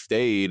movie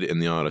stayed in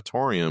the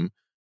auditorium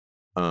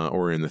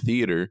or in the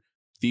theater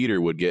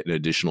would get an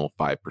additional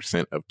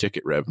 5% of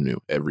ticket revenue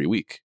every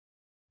week.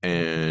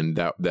 And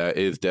that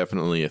is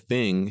definitely a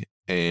thing.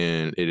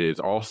 And it is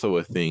also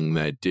a thing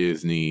that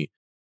Disney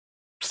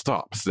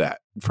stops that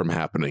from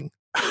happening.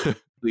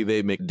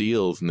 They make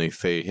deals and they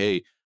say,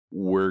 hey,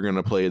 we're going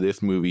to play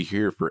this movie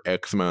here for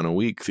X amount of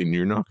weeks, and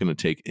you're not going to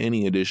take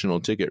any additional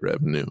ticket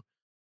revenue.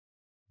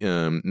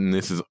 And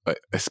this is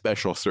a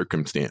special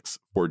circumstance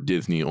for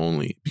Disney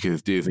only,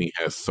 because Disney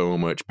has so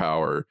much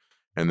power,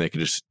 and they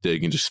can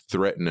just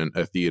threaten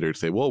a theater to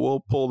say, well,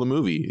 we'll pull the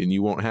movie and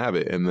you won't have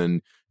it. And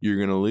then you're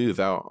going to lose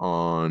out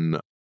on,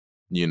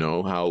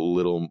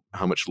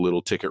 how much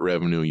little ticket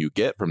revenue you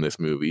get from this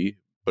movie.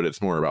 But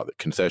it's more about the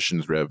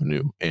concessions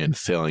revenue and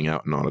selling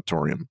out an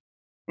auditorium.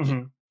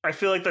 I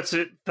feel like that's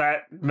it.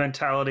 That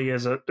mentality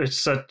is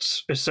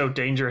so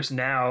dangerous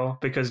now,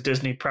 because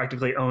Disney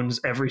practically owns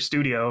every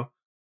studio,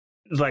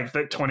 like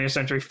the 20th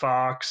Century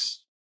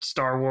Fox,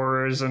 Star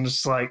Wars, and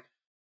just like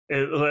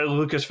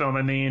Lucasfilm.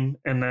 I mean,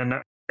 and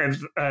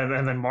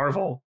then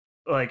Marvel.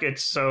 Like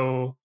it's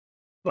so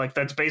like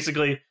that's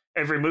basically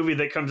every movie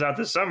that comes out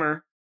this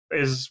summer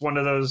is one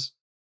of those.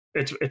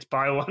 It's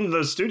by one of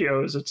those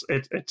studios. It's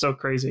so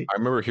crazy. I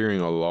remember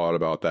hearing a lot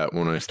about that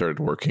when I started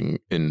working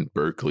in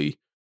Berkeley.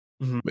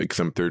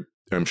 Because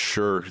I'm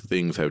sure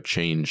things have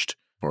changed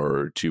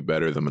to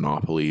better the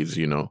monopolies,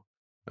 And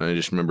I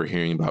just remember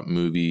hearing about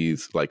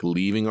movies like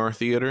leaving our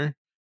theater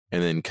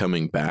and then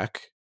coming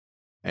back,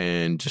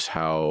 and just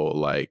how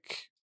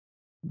like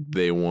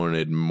they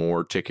wanted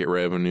more ticket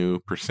revenue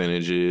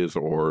percentages,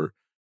 or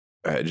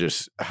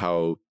just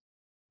how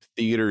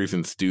theaters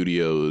and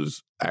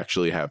studios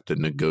actually have to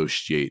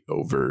negotiate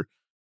over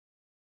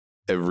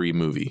every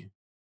movie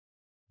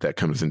that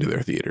comes into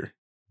their theater.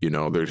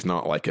 There's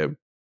not like a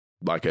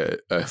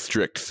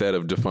strict set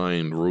of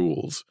defined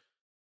rules.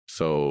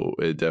 So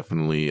it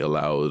definitely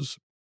allows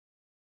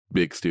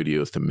big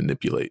studios to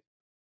manipulate.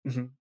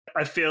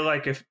 I feel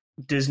like if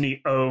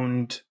Disney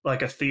owned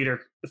like a theater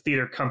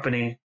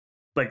company,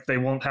 like they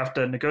won't have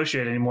to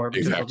negotiate anymore,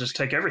 because they'll just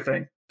take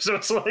everything. So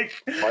it's like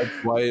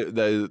why I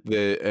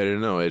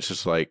don't know. It's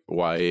just like,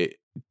 why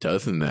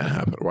doesn't that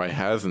happen? Why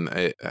hasn't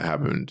it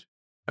happened?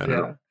 I don't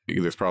know.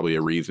 There's probably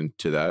a reason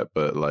to that,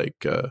 but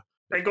like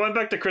and going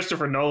back to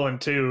Christopher Nolan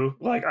too,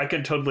 like I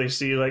can totally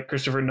see like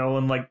Christopher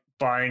Nolan like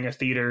buying a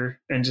theater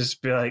and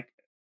just be like,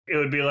 it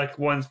would be like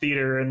one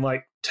theater in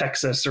like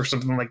Texas or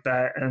something like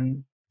that,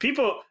 and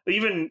people,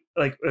 even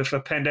like if a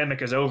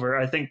pandemic is over,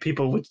 I think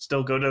people would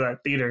still go to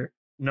that theater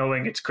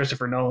knowing it's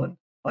Christopher Nolan.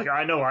 Like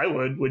I know I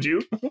would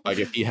you? Like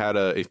if he had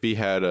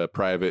a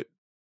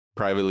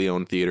privately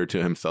owned theater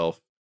to himself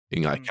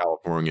in like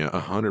California,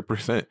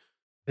 100%.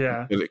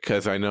 Yeah,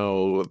 because I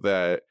know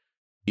that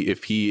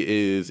if he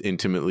is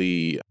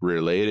intimately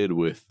related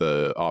with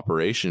the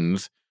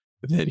operations,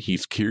 then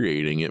he's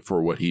curating it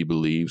for what he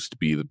believes to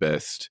be the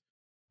best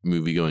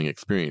movie-going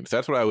experience.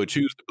 That's what I would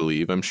choose to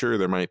believe. I'm sure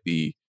there might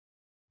be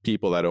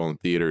people that own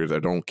theaters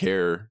that don't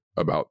care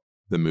about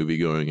the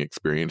movie-going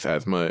experience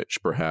as much,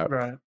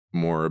 perhaps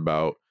more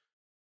about,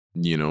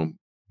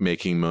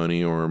 making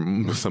money or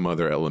some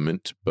other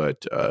element.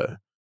 But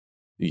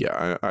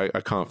yeah,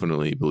 I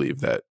confidently believe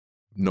that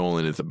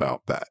Nolan is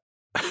about that.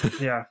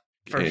 Yeah,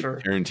 for sure.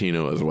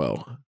 Tarantino as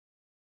well.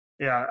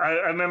 Yeah,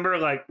 I remember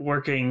like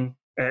working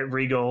at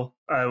Regal.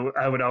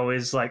 I would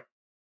always like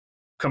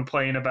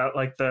complain about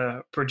like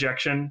the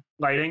projection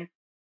lighting,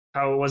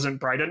 how it wasn't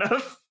bright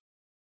enough,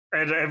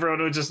 and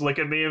everyone would just look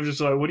at me and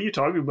just like, "What are you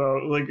talking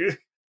about?" Like,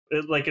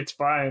 it's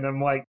fine.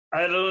 I'm like,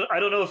 I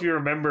don't know if you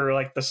remember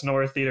like the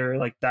Snore Theater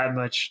like that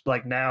much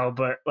like now,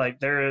 but like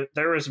there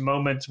was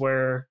moments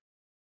where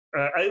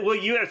I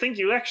think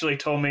you actually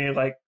told me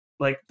like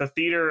the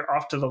theater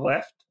off to the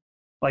left,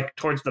 like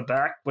towards the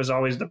back, was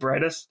always the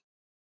brightest.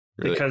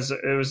 Really? Because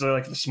it was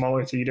like the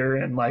smaller theater,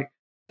 and like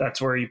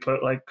that's where you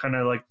put like kind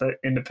of like the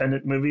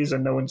independent movies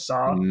and no one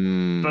saw.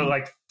 But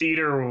like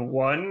theater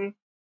 1,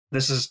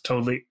 this is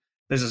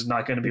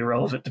not going to be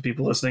relevant to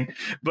people listening,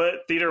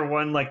 but theater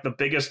 1, like the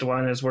biggest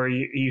one, is where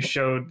you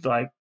showed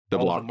like the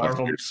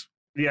blockbusters.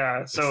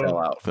 Yeah, so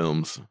sellout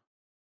films.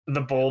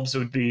 The bulbs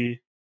would be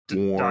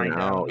worn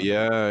out.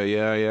 Down.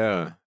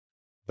 Yeah.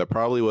 That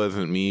probably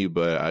wasn't me,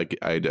 but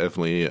I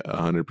definitely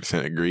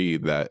 100% agree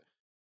that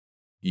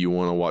you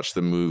want to watch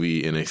the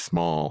movie in a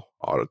small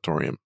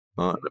auditorium,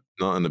 not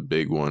in a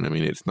big one. I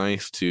mean, it's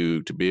nice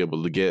to be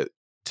able to get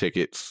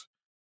tickets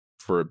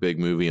for a big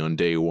movie on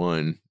day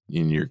one,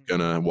 and you're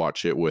gonna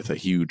watch it with a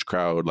huge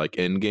crowd like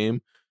Endgame.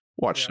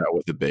 Watch that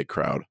with a big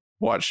crowd.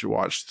 Watch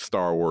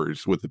Star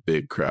Wars with a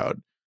big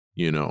crowd.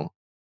 You know,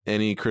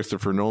 any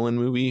Christopher Nolan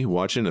movie,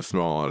 watch in a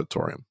small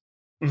auditorium.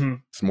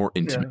 It's more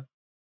intimate.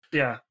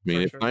 Yeah. I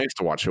mean, it's nice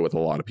to watch it with a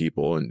lot of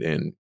people,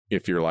 and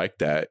if you're like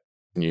that,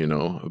 you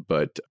know,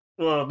 but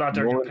well, not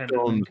during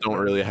films don't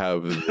really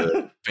have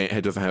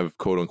it doesn't have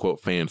quote unquote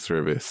fan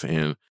service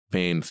and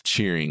fans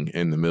cheering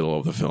in the middle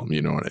of the film.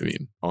 You know what I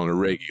mean? On a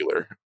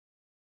regular.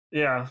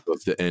 Yeah.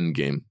 That's the end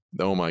game.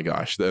 Oh my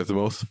gosh, that's the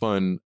most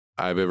fun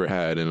I've ever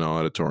had in an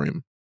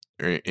auditorium.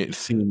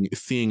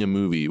 Seeing a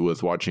movie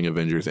was watching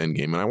Avengers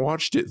Endgame, and I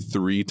watched it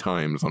 3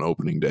 times on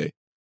opening day.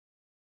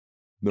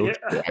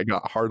 I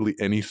got hardly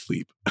any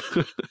sleep.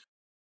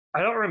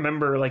 I don't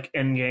remember like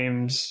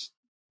Endgame's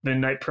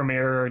midnight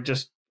premiere, or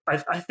just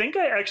I think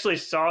I actually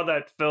saw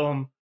that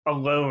film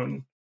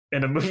alone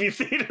in a movie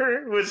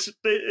theater, which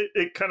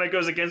it kind of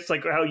goes against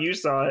like how you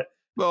saw it.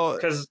 Well,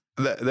 because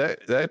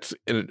that's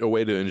a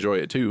way to enjoy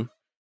it too.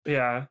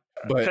 Yeah,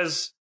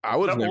 because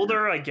the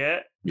older I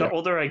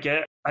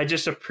get, I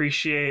just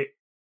appreciate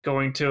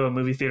going to a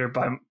movie theater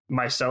by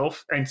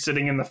myself and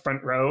sitting in the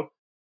front row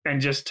and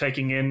just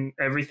taking in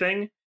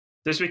everything.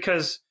 Just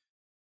because,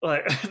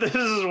 like, this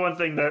is one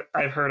thing that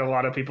I've heard a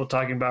lot of people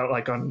talking about,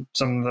 like on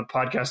some of the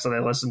podcasts that I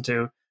listen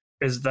to,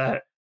 is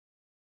that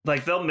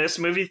like they'll miss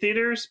movie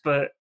theaters,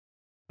 but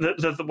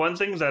the one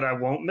thing that I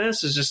won't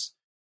miss is just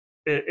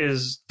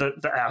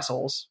the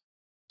assholes.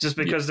 Just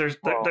because they're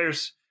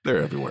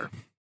everywhere.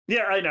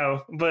 Yeah, I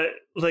know, but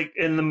like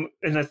in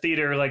the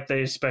theater, like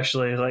they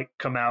especially like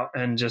come out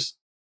and just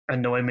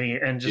annoy me,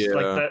 and just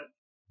like that.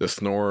 The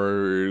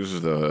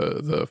snorers,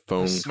 the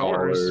phone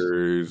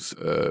callers,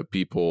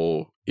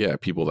 people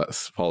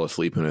that fall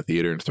asleep in a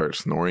theater and start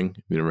snoring.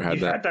 You never had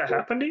that? Had that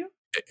happen to you?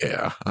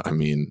 Yeah, I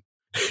mean,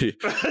 if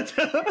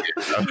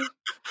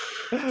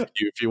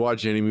you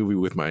watch any movie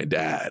with my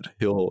dad,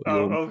 you'll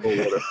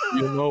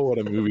know what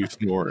a movie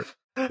snore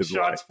is.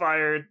 Shots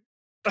fired.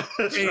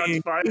 Shots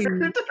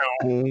fired.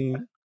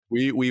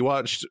 We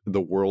watched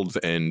The World's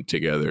End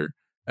together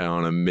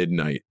on a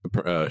midnight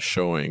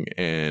showing,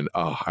 and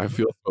I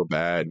feel so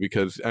bad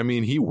because I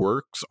mean he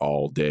works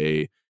all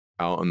day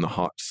out in the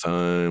hot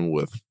sun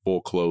with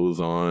full clothes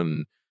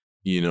on.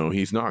 You know,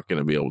 he's not going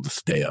to be able to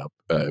stay up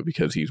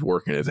because he's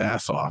working his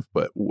ass off.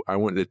 But I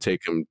wanted to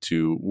take him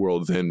to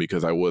World's End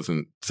because I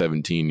wasn't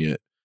 17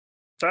 yet.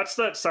 That's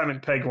that Simon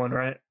Pegg one,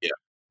 right? Yeah.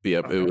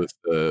 Yep, okay. It was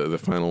the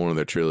final one of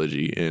their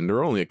trilogy, and there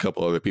were only a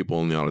couple other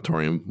people in the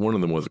auditorium. One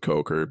of them was a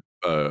coker,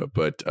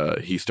 but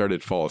he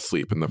started to fall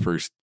asleep in the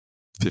first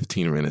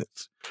 15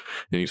 minutes,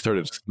 and he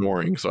started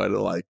snoring. So I had to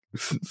like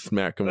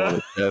smack him on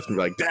the chest and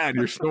be like, "Dad,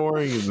 you're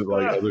snoring!" And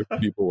like other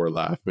people were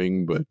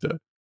laughing, but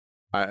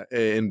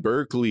in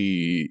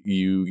Berkeley,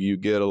 you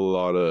get a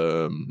lot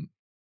of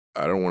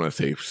I don't want to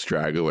say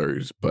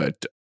stragglers,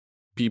 but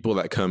people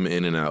that come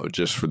in and out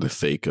just for the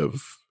sake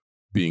of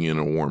being in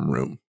a warm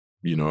room.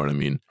 You know what I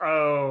mean?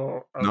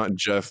 Oh, okay. Not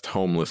just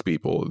homeless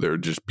people. They're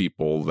just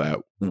people that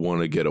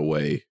want to get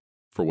away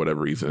for whatever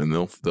reason, and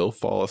they'll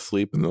fall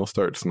asleep and they'll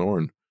start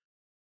snoring.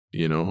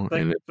 You know, like,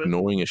 and it's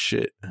annoying as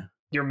shit.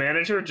 Your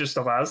manager just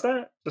allows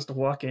that, just to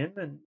walk in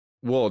and.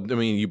 Well, I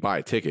mean, you buy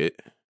a ticket.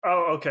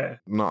 Oh, okay.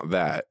 Not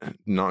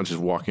just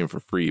walk in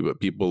for free, but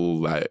people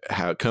that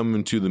come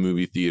into the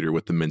movie theater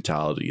with the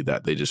mentality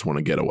that they just want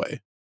to get away.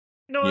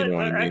 No, you know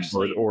what I mean?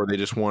 Actually, or they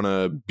just want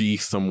to be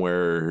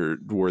somewhere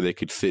where they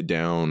could sit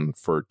down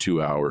for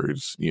 2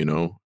 hours, you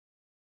know,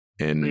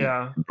 and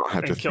not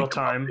have to kill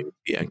time.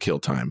 And kill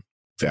time.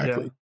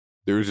 Exactly. Yeah.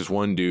 There was this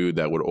one dude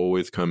that would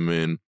always come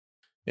in,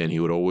 and he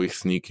would always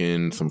sneak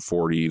in some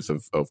 40s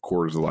of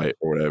Coors Light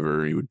or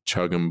whatever. He would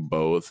chug them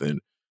both, and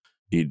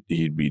he'd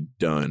be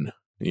done.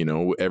 You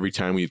know, every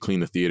time we clean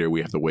the theater,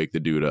 we have to wake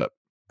the dude up.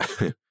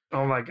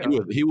 Oh my god.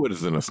 He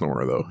wasn't a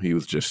snorer though. He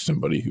was just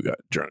somebody who got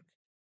drunk.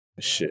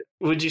 Shit.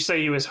 Would you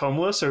say he was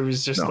homeless, or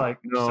was just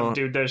some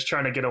dude that's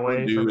trying to get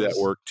away? Dude that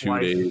worked 2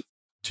 life? days,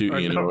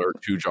 or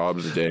 2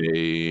 jobs a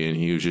day, and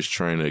he was just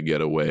trying to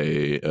get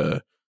away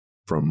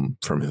from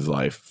his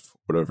life,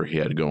 whatever he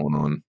had going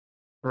on.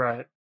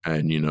 Right.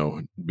 And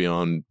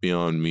beyond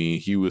me,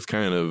 he was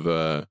kind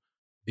of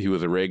he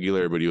was a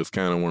regular, but he was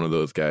kind of one of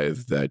those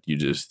guys that you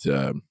just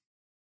don't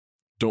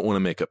want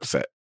to make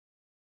upset,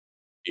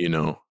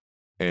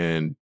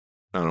 and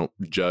I don't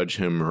judge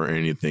him or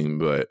anything,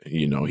 but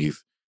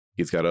he's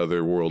got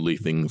other worldly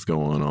things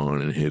going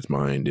on in his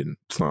mind, and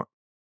it's not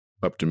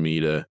up to me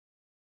to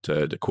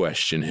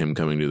question him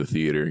coming to the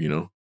theater,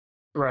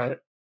 Right.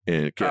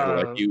 And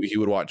he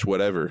would watch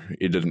whatever.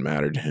 It didn't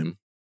matter to him.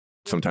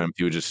 Sometimes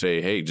he would just say,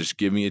 "Hey, just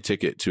give me a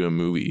ticket to a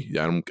movie.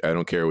 I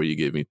don't care what you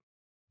give me."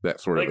 That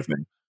sort of a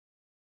thing.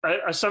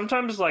 I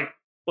sometimes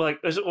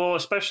well,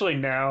 especially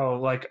now,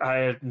 like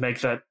I make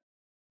that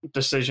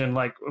decision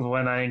like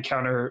when I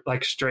encounter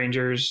like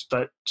strangers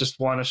that just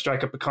want to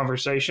strike up a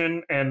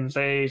conversation and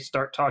they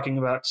start talking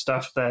about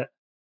stuff that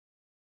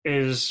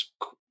is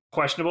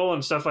questionable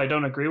and stuff I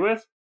don't agree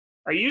with.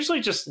 I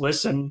usually just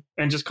listen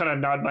and just kind of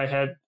nod my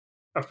head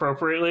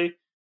appropriately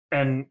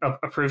and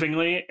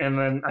approvingly, and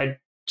then I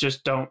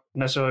just don't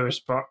necessarily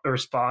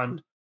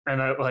respond.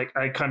 And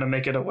I kind of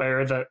make it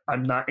aware that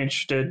I'm not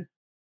interested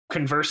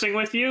conversing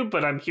with you,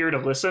 but I'm here to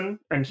listen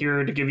and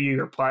here to give you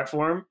your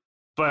platform.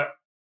 But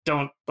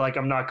I'm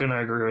not going to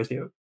agree with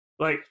you.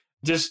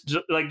 Just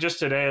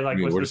today,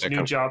 with this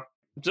new job,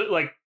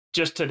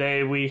 just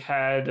today we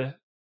had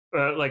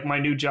my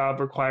new job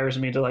requires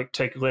me to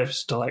take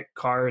lifts to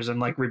cars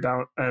and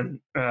rebound and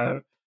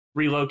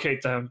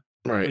relocate them.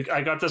 Right.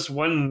 I got this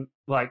one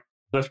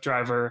Lyft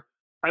driver.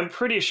 I'm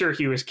pretty sure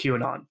he was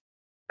QAnon,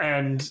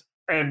 and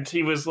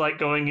he was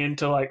going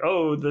into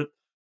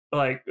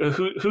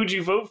who'd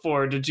you vote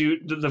for? Did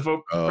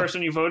the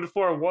person you voted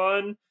for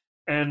won?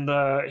 And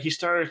he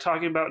started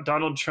talking about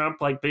Donald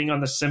Trump being on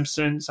The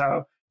Simpsons,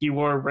 how he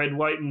wore red,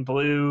 white, and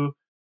blue,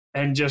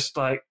 and just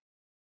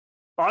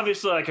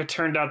obviously I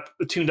tuned out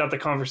the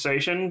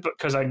conversation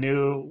because I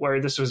knew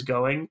where this was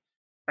going,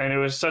 and it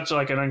was such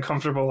an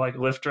uncomfortable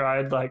Lyft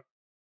ride.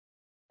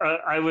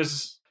 I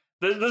was.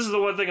 This is the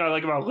one thing I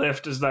like about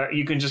Lyft is that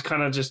you can just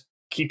kind of just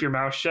keep your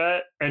mouth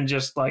shut and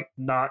just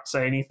not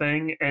say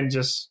anything and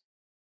just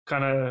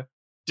kind of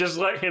just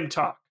let him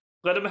talk.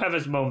 Let him have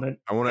his moment.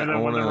 When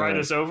the ride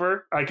is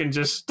over, I can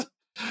just...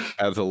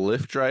 As a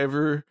Lyft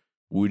driver,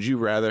 would you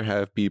rather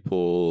have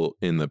people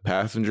in the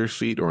passenger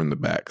seat or in the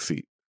back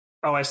seat?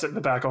 Oh, I sit in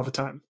the back all the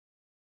time.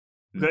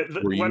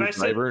 Were you a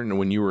driver?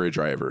 When you were a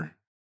driver?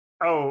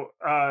 Oh,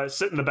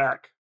 sit in the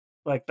back.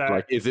 Like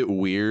that. Is it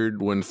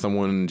weird when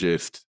someone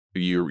just...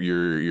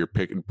 You're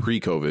picking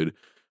pre-COVID,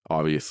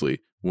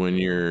 obviously. When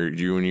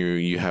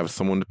you have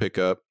someone to pick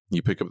up,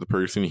 you pick up the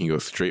person, he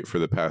goes straight for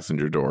the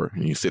passenger door,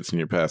 and he sits in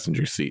your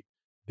passenger seat.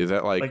 Is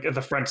that at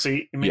the front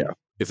seat? You mean? Yeah.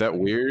 Is that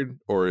weird,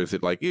 or is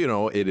it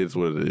it is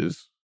what it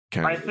is?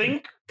 I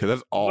think because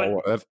that's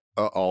all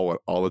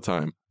the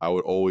time. I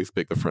would always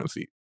pick the front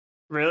seat.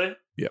 Really?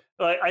 Yeah.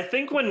 I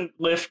think when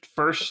Lyft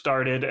first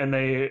started, and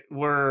they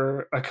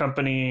were a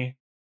company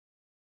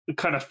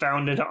kind of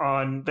founded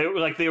on they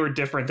were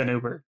different than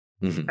Uber.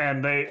 Mm-hmm.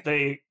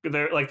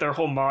 And their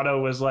whole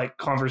motto was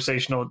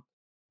conversationalist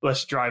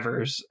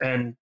drivers,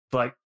 and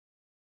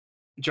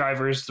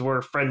drivers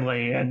were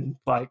friendly and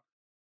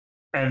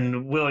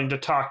willing to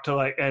talk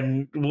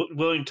to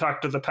willing to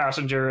talk to the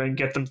passenger and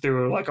get them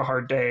through a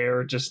hard day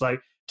or just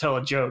tell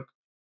a joke.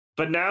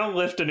 But now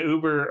Lyft and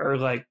Uber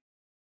are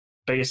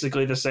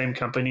basically the same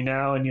company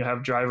now, and you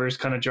have drivers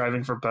kind of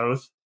driving for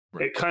both.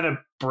 Right. It kind of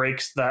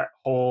breaks that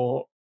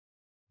whole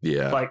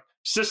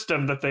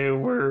system that they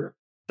were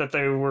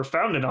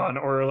founded on,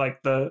 or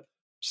the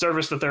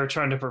service that they were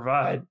trying to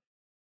provide,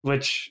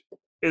 which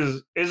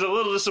is a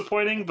little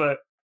disappointing, but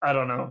I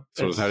don't know.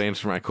 So does that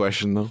answer my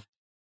question though?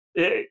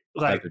 As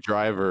a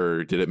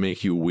driver, did it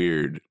make you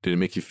weird? Did it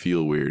make you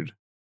feel weird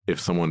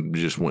if someone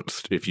just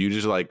if you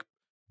just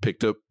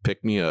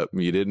picked me up,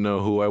 you didn't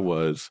know who I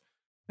was,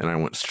 and I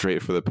went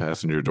straight for the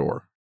passenger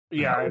door?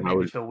 Yeah, it made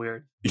me feel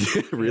weird.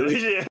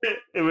 Really?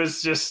 It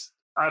was just,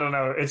 I don't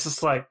know. It's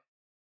just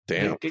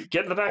damn.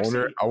 Get in the back seat.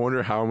 I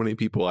wonder how many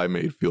people I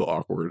made feel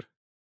awkward.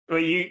 Well,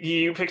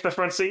 you pick the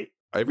front seat?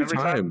 Every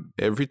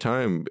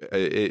time.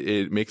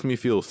 It makes me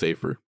feel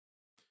safer.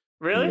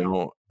 Really?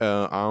 Well,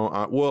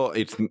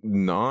 it's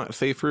not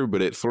safer,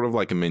 but it's sort of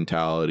like a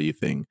mentality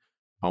thing.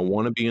 I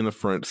want to be in the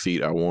front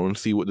seat. I want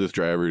to see what this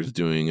driver is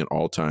doing at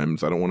all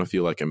times. I don't want to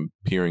feel like I'm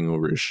peering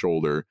over his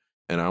shoulder,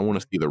 and I want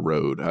to see the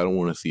road. I don't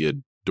want to see a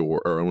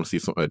door, or I want to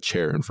see a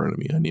chair in front of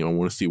me. I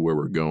want to see where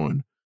we're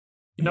going.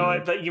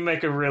 You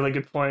make a really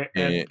good point.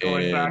 And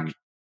going back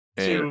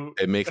to...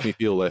 it makes me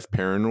feel less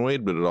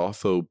paranoid, but it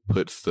also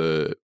puts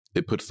the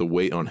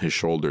weight on his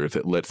shoulders.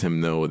 It lets him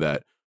know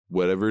that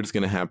whatever is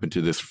going to happen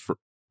to this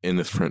in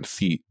this front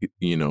seat,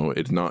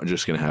 it's not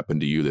just going to happen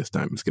to you this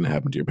time. It's going to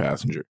happen to your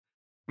passenger.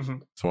 Mm-hmm.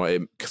 So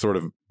it sort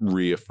of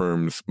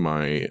reaffirms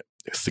my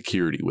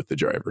security with the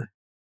driver.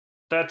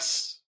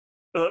 That's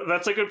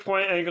a good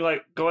point.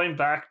 And going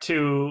back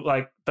to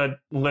the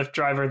Lyft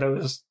driver that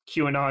was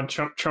QAnon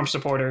Trump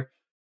supporter,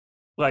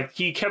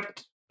 he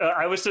kept.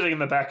 I was sitting in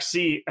the back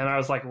seat, and I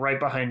was right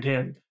behind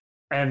him,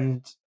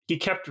 and he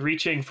kept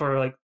reaching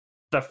for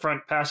the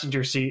front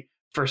passenger seat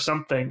for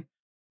something.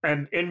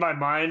 And in my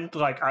mind,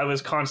 like I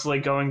was constantly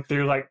going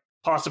through like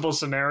possible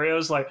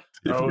scenarios, like,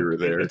 if oh, you were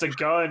there. it's a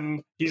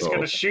gun. He's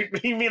gonna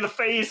shoot me in the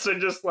face, and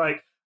just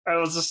like I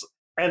was just,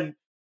 and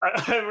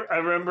I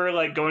remember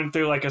like going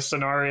through like a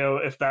scenario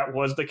if that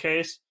was the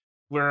case,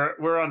 where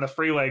we're on the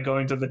freeway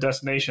going to the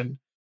destination,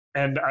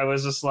 and I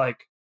was just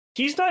like,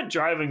 he's not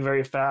driving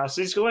very fast.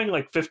 He's going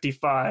like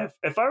 55.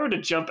 If I were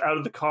to jump out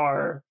of the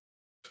car,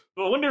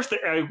 I wonder if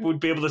I would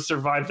be able to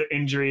survive the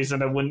injuries,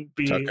 and I wouldn't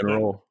be tuck and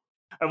roll.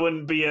 I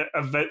wouldn't be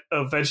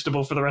a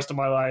vegetable for the rest of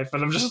my life.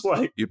 And I'm just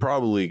like, you'd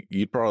probably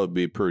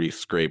be pretty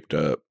scraped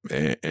up,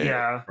 and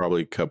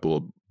probably a couple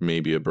of,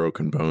 maybe a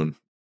broken bone.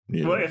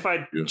 Well, if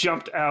I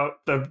jumped out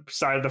the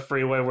side of the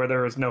freeway where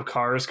there was no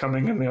cars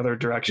coming in the other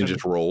direction, and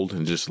just rolled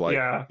and just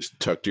just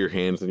tucked your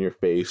hands in your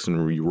face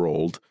and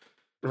re-rolled,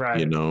 right?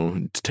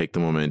 To take the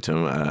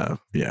momentum. I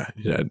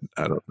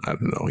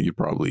don't know. You'd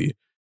probably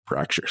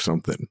fracture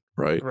something,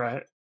 right?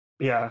 Right.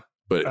 Yeah.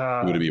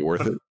 But would it be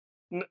worth it?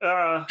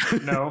 No.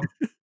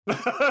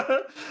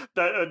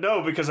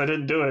 No, because I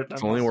didn't do it.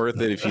 It's only worth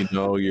it if you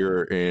know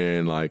you're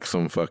in like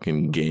some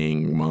fucking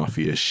gang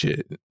mafia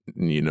shit.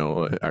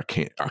 I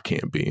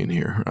can't be in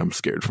here. I'm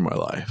scared for my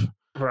life.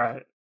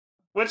 Right.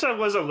 Which I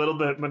was a little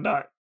bit, but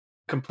not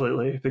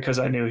completely, because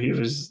I knew he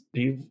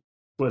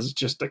was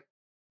just a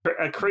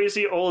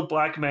crazy old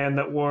black man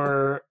that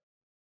wore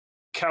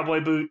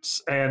cowboy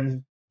boots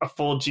and a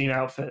full jean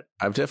outfit.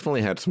 I've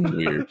definitely had some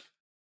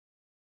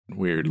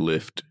weird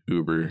Lyft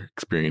Uber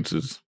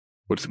experiences.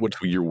 What's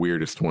your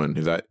weirdest one?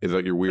 Is that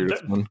your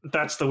weirdest one?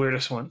 That's the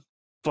weirdest one.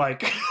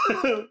 Like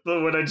the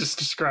one I just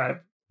described.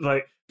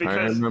 Like, because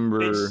I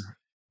remember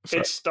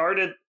it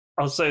started.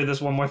 I'll say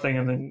this one more thing,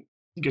 and then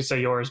you can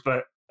say yours.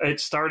 But it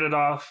started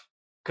off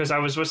because I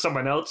was with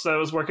someone else that I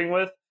was working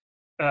with.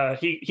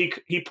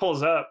 He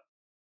pulls up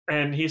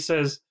and he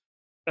says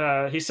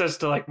to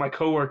like my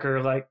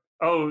coworker, like,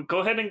 "Oh, go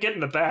ahead and get in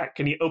the back."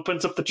 And he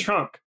opens up the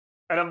trunk.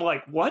 And I'm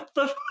like, what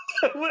the?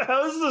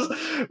 How is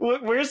this?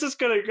 Where's this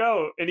gonna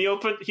go? And he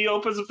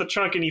opens up the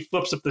trunk and he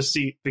flips up the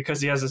seat because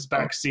he has his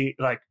back seat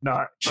like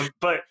not.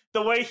 But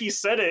the way he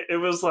said it, it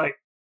was like,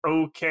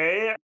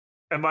 okay,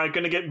 am I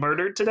gonna get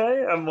murdered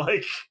today? I'm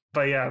like,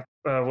 but yeah.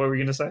 What were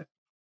you gonna say?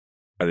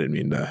 I didn't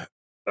mean to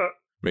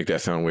make that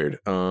sound weird.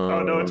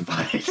 Oh no, it's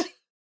fine.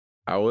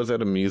 I was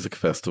at a music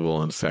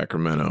festival in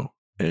Sacramento,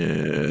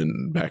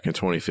 and back in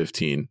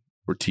 2015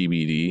 for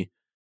TBD.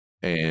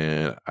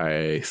 And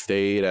I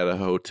stayed at a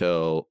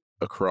hotel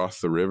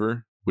across the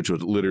river, which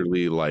was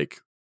literally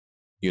like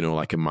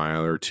a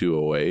mile or two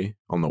away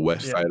on the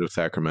west side of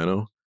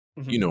Sacramento.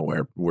 Mm-hmm. You know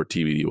where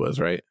TBD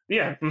was, right?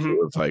 Yeah. Mm-hmm. It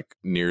was like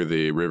near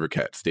the River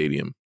Cat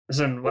Stadium. It's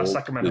in West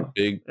Sacramento.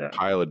 This big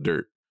pile of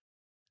dirt.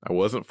 I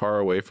wasn't far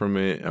away from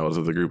it. I was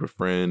with a group of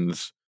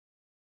friends,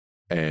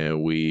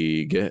 and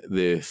we get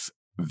this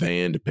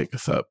van to pick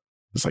us up.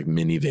 It's like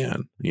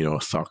minivan,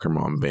 a soccer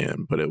mom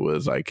van, but it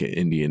was like an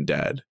Indian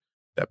dad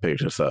that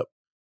picked us up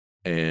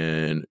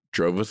and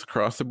drove us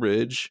across the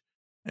bridge,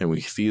 and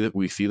we see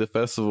the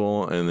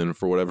festival, and then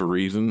for whatever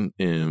reason,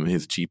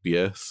 his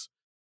GPS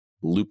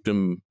looped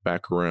him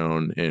back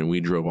around, and we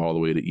drove all the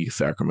way to East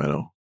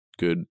Sacramento.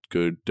 Good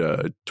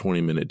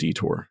 20-minute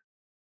detour,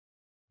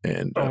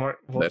 and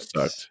that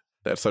sucked.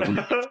 That sucked.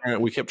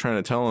 We kept trying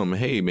to tell him,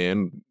 "Hey,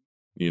 man,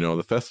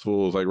 the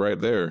festival is like right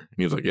there." And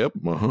he was like, "Yep,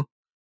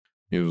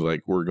 He was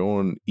like, "We're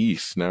going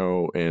east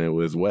now," and it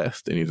was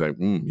west, and he's like,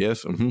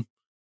 "Yes,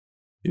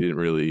 He didn't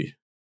really.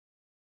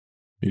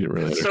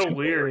 It's so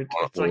weird.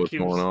 What was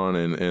going on,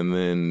 and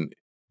then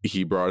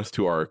he brought us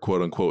to our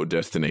quote unquote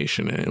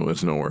destination, and it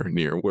was nowhere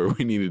near where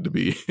we needed to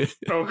be.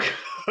 Okay.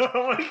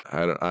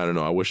 I don't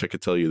know. I wish I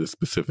could tell you the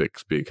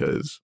specifics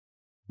because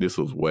this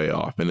was way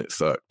off, and it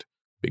sucked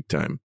big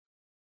time.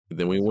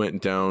 Then we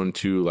went down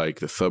to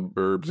like the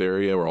suburbs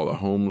area where all the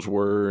homes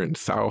were in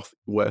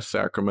southwest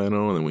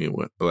Sacramento, and then we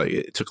went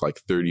it took like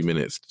 30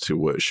 minutes to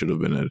what should have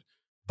been a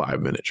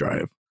 5-minute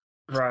drive.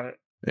 Right.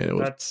 And it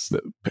was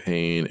the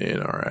pain in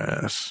our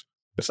ass.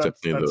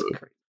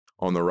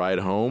 On the ride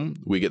home,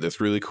 we get this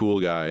really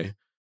cool guy,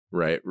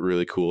 right?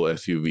 Really cool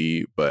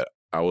SUV, but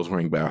I was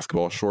wearing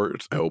basketball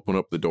shorts. I open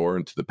up the door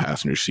into the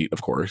passenger seat,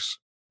 of course,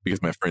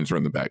 because my friends were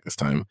in the back this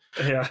time.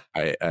 Yeah.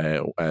 I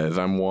as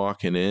I'm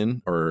walking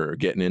in or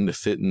getting in to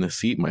sit in the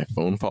seat, my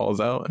phone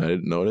falls out, and I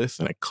didn't notice,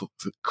 and I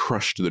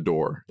crushed the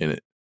door in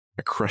it.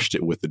 I crushed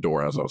it with the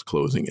door as I was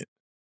closing it.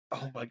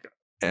 Oh my God.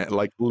 And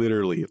like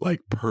literally,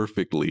 like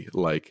perfectly,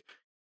 like.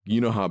 You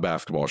know how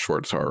basketball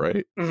shorts are,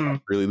 right? Mm-hmm.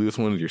 Really loose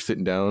ones. You're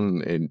sitting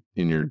down in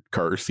your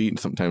car seat, and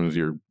sometimes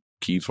your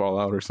keys fall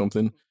out or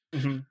something.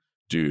 Mm-hmm.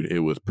 Dude, it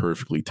was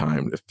perfectly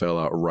timed. It fell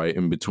out right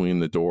in between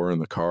the door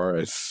and the car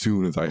as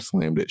soon as I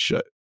slammed it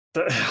shut.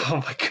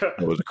 Oh my God!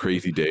 It was a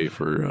crazy day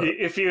for.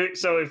 If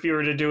you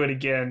were to do it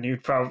again,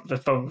 the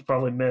phone would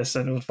probably miss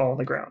and it would fall on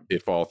the ground.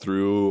 It'd fall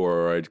through,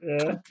 or I'd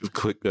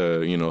click,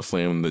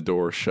 slam the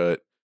door shut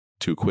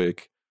too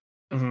quick.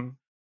 Mm-hmm.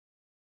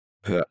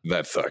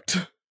 That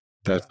sucked.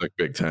 That's like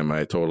big time.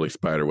 I totally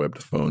spiderwebbed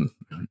the phone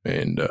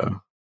and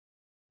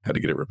had to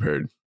get it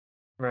repaired.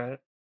 Right.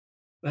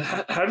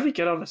 How did we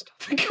get on this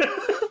topic?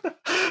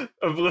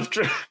 of lift.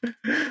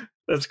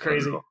 That's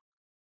crazy.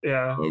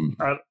 Yeah.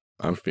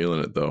 I'm feeling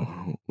it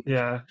though.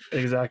 Yeah,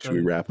 exactly. Should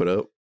we wrap it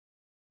up?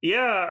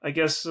 Yeah, I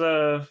guess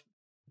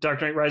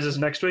Dark Knight Rises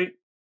next week.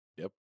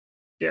 Yep.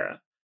 Yeah.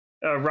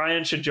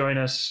 Ryan should join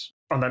us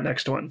on that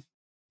next one.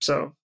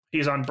 So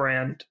he's on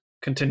brand,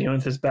 continuing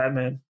with his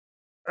Batman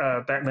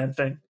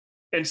thing.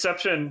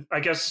 Inception, I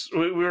guess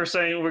we were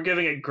saying we're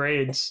giving it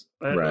grades.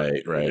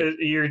 Right.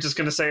 You're just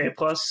going to say A+?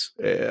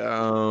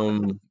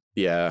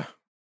 Yeah.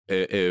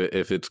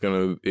 If it's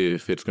gonna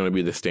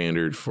be the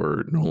standard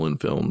for Nolan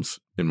films,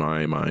 in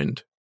my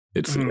mind,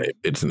 it's an A+.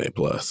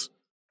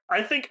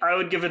 I think I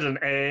would give it an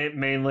A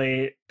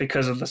mainly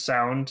because of the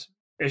sound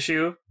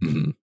issue.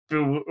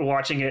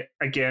 Watching it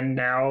again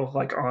now,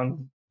 like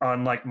on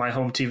like my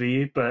home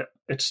TV, but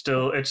it's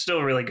still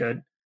really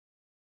good.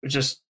 It's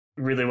just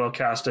really well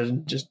casted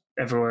and just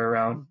everywhere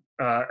around.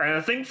 And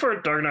I think for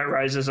Dark Knight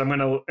Rises, I'm going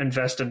to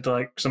invest into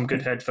like some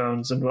good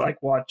headphones and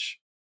like watch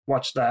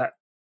that.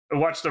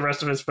 Watch the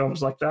rest of his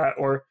films like that,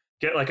 or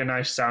get like a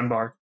nice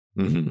soundbar.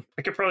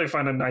 I could probably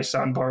find a nice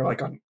soundbar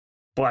like on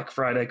Black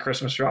Friday,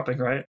 Christmas shopping,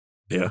 right?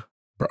 Yeah,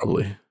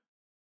 probably.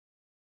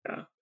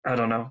 Yeah, I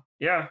don't know.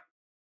 Yeah,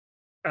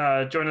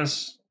 join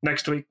us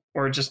next week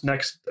or just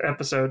next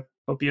episode.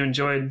 Hope you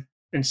enjoyed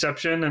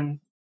Inception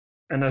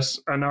and us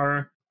and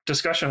our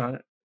discussion on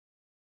it.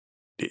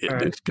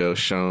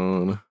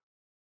 Discussion.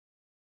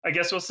 I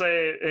guess we'll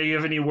say, you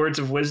have any words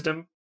of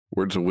wisdom?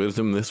 Words of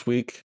wisdom this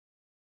week?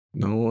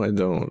 No, I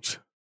don't.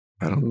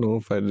 I don't know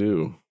if I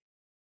do.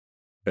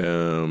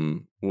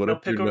 What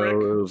up your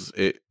nose?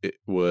 It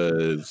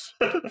was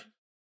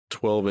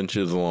 12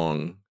 inches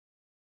long.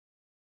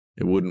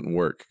 It wouldn't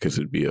work because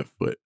it'd be a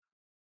foot.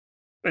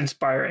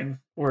 Inspiring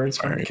words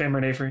from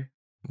Cameron Avery.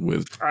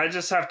 I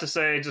just have to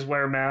say, just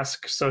wear a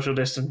mask, social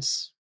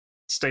distance,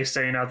 stay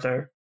sane out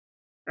there,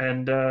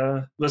 and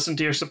listen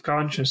to your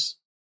subconscious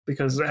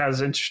because it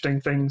has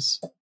interesting things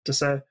to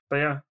say. But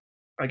yeah,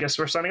 I guess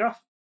we're signing off.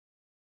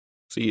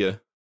 See ya.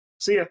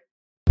 See ya.